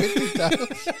 15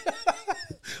 times.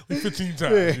 Like 15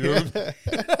 times. You know what I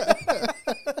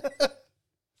mean?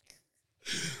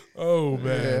 Oh,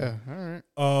 man. Yeah. All right.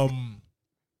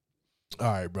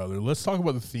 All right, brother. Let's talk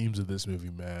about the themes of this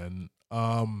movie, man.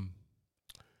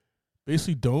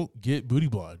 Basically, don't get booty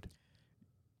blind.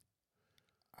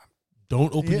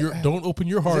 Don't open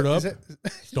your heart up.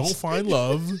 Don't find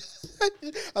love. I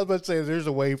was about to say, there's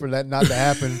a way for that not to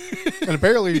happen, and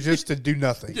apparently it's just to do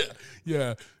nothing.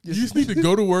 Yeah. You just need to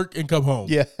go to work and come home.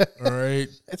 Yeah. All right.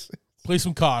 Play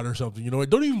some COD or something. You know what?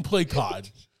 Don't even play COD.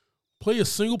 Play a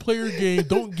single player game.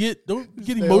 Don't get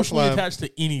emotionally attached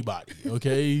to anybody.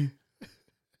 Okay.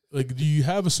 Like, do you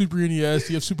have a Super NES?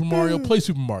 Do you have Super Mario? Play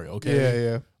Super Mario. Okay.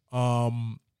 Yeah.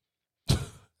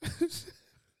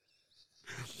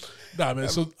 Nah, man.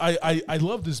 So I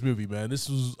love this movie, man. This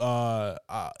was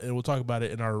and we'll talk about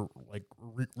it in our like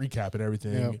recap and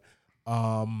everything.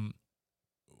 Yeah.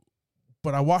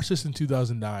 But I watched this in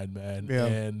 2009, man, Yeah.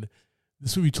 and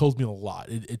this movie told me a lot.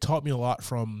 It taught me a lot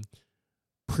from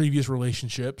previous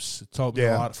relationships. It taught me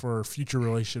a lot for future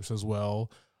relationships as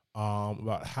well,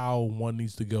 about how one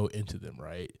needs to go into them,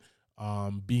 right?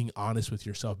 Being honest with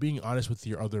yourself, being honest with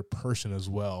your other person as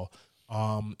well,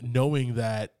 knowing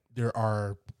that there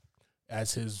are,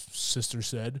 as his sister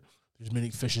said, there's many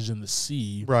fishes in the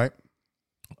sea. Right.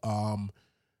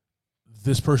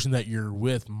 This person that you're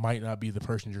with might not be the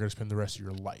person you're going to spend the rest of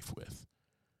your life with.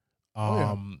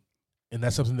 And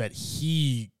that's something that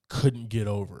he couldn't get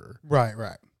over. Right.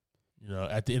 You know,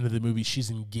 at the end of the movie,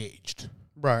 she's engaged.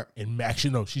 Right. And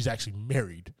actually, no, she's actually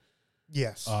married.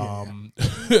 Yes.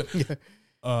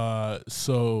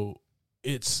 So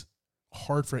it's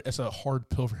a hard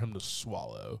pill for him to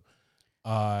swallow.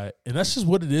 And that's just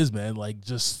what it is, man. Like,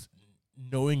 just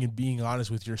knowing and being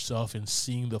honest with yourself and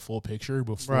seeing the full picture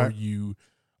before you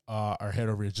are head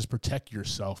over. Just protect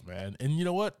yourself, man. And you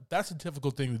know what? That's a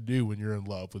difficult thing to do when you're in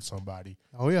love with somebody.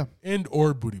 Oh, yeah. And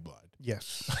or booty blind.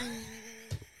 Yes.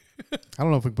 I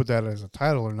don't know if we put that as a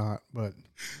title or not, but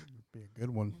it'd be a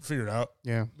good one. Figure it out.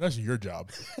 Yeah. That's your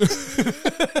job.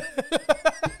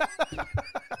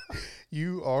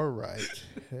 You are right.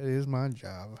 That is my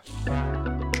job.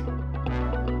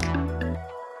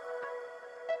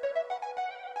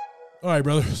 All right,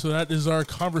 brother. So that is our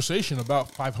conversation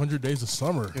about 500 Days of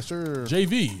Summer. Yes, sir.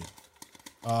 JV,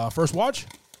 first watch?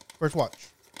 First watch.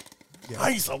 Yeah.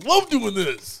 Nice. I love doing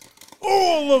this.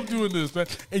 Oh, I love doing this, man.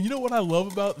 And you know what I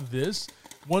love about this?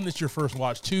 One, it's your first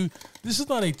watch. Two, this is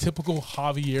not a typical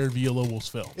Javier Villalobos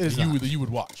film that you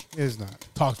would watch. It is not.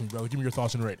 Talk to me, brother. Give me your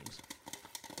thoughts and ratings.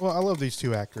 Well, I love these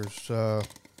two actors,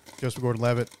 Joseph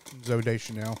Gordon-Levitt and Zooey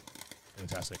Deschanel.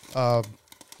 Fantastic. I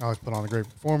always put on a great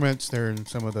performance. They're in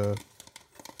some of the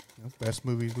best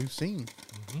movies we've seen.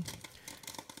 Mm-hmm.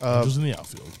 Angels in the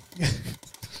Outfield.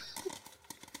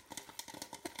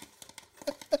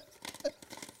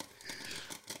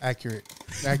 Accurate.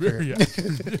 Very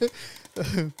accurate.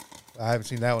 I haven't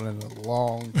seen that one in a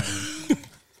long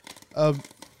time.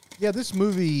 This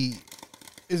movie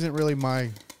isn't really my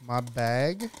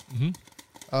bag,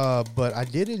 but I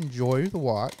did enjoy the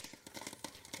watch,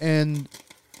 and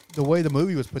the way the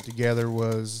movie was put together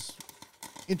was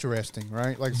interesting,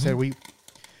 right? Like I said, we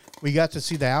got to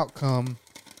see the outcome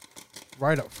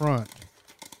right up front,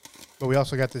 but we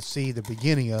also got to see the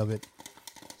beginning of it.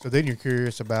 So then you're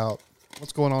curious about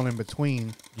what's going on in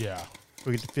between. Yeah.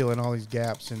 We get to fill in all these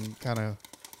gaps and kind of,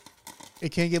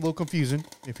 it can get a little confusing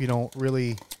if you don't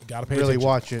really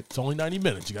watch it. It's only 90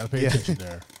 minutes. You got to pay attention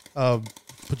there.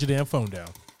 Put your damn phone down.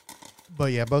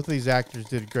 But yeah, both of these actors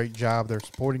did a great job. Their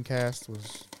supporting cast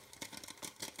was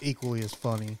equally as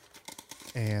funny.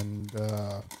 And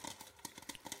I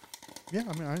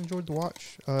enjoyed the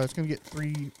watch. It's going to get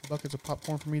 3 buckets of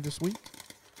popcorn for me this week.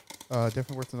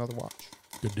 Definitely worth another watch.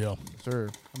 Good deal. Sir,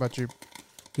 how about you?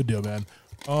 Good deal, man.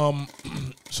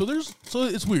 So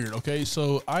it's weird, okay?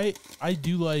 So I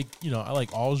do like, I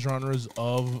like all genres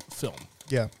of film.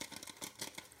 Yeah.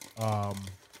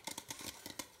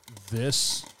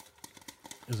 This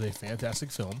is a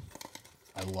fantastic film.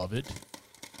 I love it.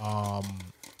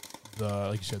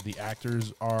 Like you said, the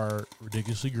actors are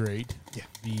ridiculously great. Yeah.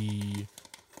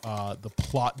 The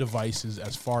plot devices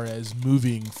as far as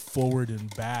moving forward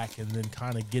and back and then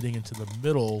kind of getting into the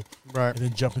middle, right, and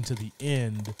then jumping to the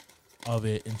end of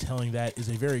it and telling that is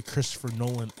a very Christopher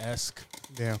Nolan-esque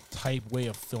type way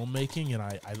of filmmaking, and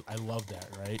I love that,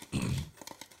 right?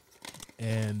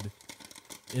 And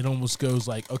it almost goes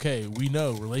like, okay, we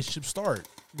know relationships start.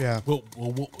 Yeah. Well,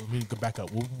 let me go back up.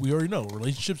 We already know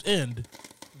relationships end.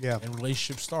 Yeah. And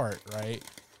relationships start, right?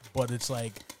 But it's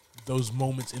like those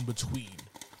moments in between.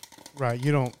 Right.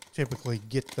 You don't typically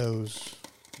get those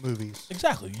movies.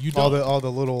 Exactly. You don't. All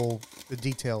the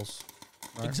details.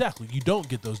 Right? Exactly. You don't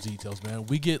get those details, man.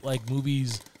 We get like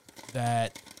movies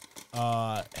that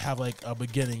have like a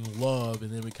beginning love,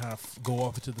 and then we kind of go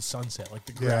off into the sunset, like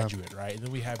The Graduate, right? And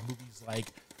then we have movies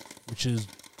like, which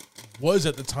was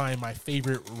at the time my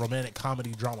favorite romantic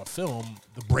comedy drama film,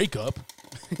 The Breakup,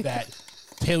 that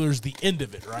tailors the end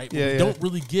of it, right? Yeah, we don't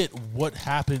really get what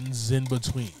happens in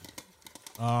between,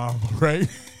 right?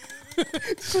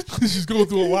 She's going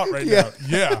through a lot right now.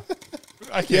 Yeah.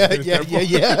 I can't yeah.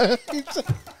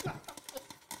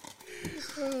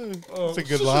 It's a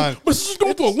good line. But she's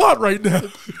going through a lot right now.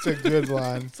 It's a good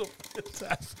line. So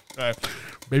fantastic. All right.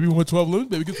 Maybe we want 12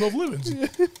 lemons. Maybe get 12 lemons.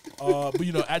 But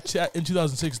in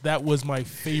 2006, that was my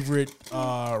favorite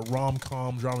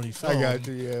rom-com dramedy film. I got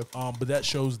you. Yeah. But that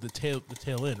shows the tail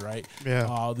end, right?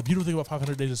 Yeah. The beautiful thing about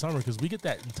 500 Days of Summer, because we get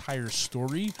that entire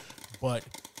story, but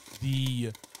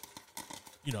the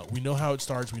we know how it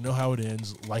starts, we know how it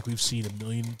ends, like we've seen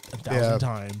 1,000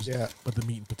 times. Yeah. But the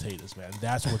meat and potatoes, man,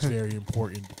 that's what's very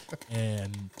important.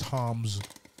 And Tom's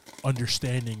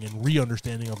understanding and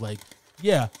re-understanding of like,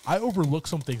 yeah, I overlooked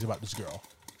some things about this girl.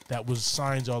 That was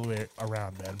signs all the way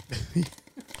around, man.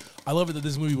 I love it that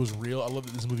this movie was real. I love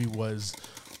that this movie was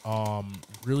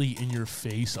really in your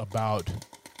face about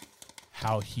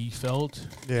how he felt.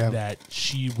 Yeah. That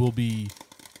she will be,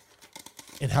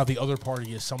 and how the other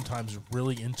party is sometimes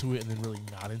really into it and then really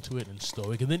not into it and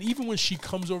stoic. And then even when she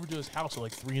comes over to his house at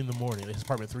like 3 a.m, his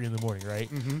apartment at 3 a.m, right?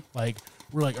 Mm-hmm. Like,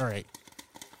 we're like, all right,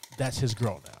 that's his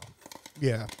girl now.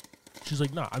 Yeah. She's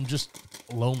like, nah, I'm just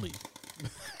lonely.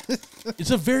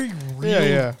 It's a very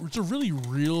real, it's a really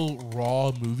real,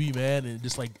 raw movie, man, and it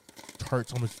just like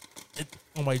hurts on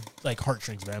my like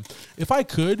heartstrings, man. If I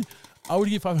could, I would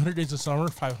give 500 Days of Summer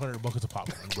 500 buckets of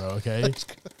popcorn, bro. Okay,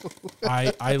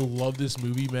 I love this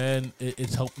movie, man.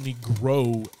 It's helped me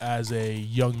grow as a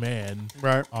young man,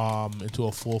 right? Into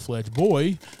a full-fledged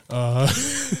boy.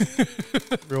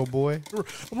 Real boy.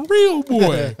 I'm a real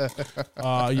boy.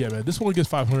 Yeah, man. This one gets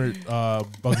 500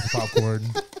 buckets of popcorn.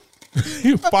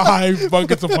 5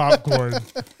 buckets of popcorn.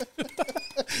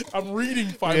 I'm reading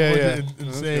 500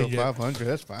 and saying 500.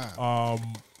 That's fine.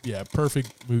 Yeah,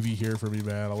 perfect movie here for me,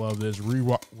 man. I love this.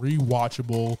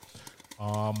 Rewatchable,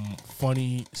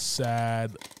 funny,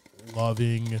 sad,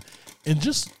 loving, and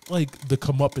just like the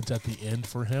comeuppance at the end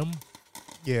for him.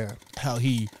 Yeah, how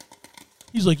he's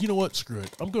like, you know what? Screw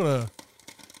it. I'm gonna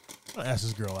ask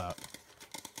this girl out.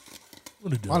 I'm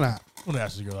gonna do it. Why not? I'm gonna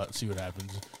ask this girl out and see what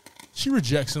happens. She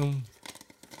rejects him,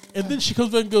 and then she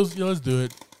comes back and goes, let's do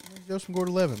it. Joseph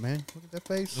Gordon-Levitt, man. Look at that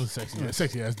face.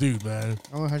 Sexy ass dude, man.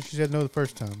 I don't know how she said no the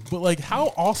first time. But like,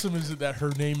 how awesome is it that her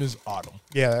name is Autumn?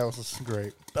 Yeah, that was just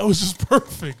great. That was just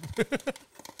perfect.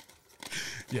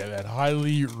 Yeah, man.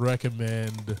 Highly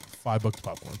recommend $5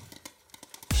 popcorn.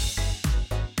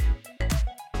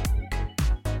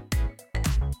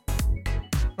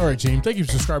 All right, James, thank you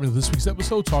for subscribing to this week's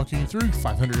episode, talking through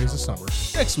 500 Days of Summer.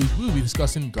 Next week, we'll be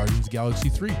discussing Guardians of the Galaxy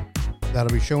 3.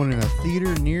 That'll be showing in a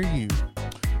theater near you.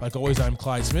 Like always, I'm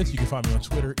Clyde Smith. You can find me on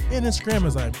Twitter and Instagram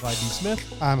as I'm Clyde D.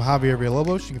 Smith. I'm Javier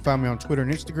Villalobos. You can find me on Twitter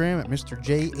and Instagram at Mr.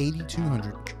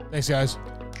 J8200. Thanks, guys.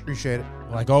 Appreciate it.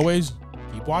 Like always,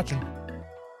 keep watching.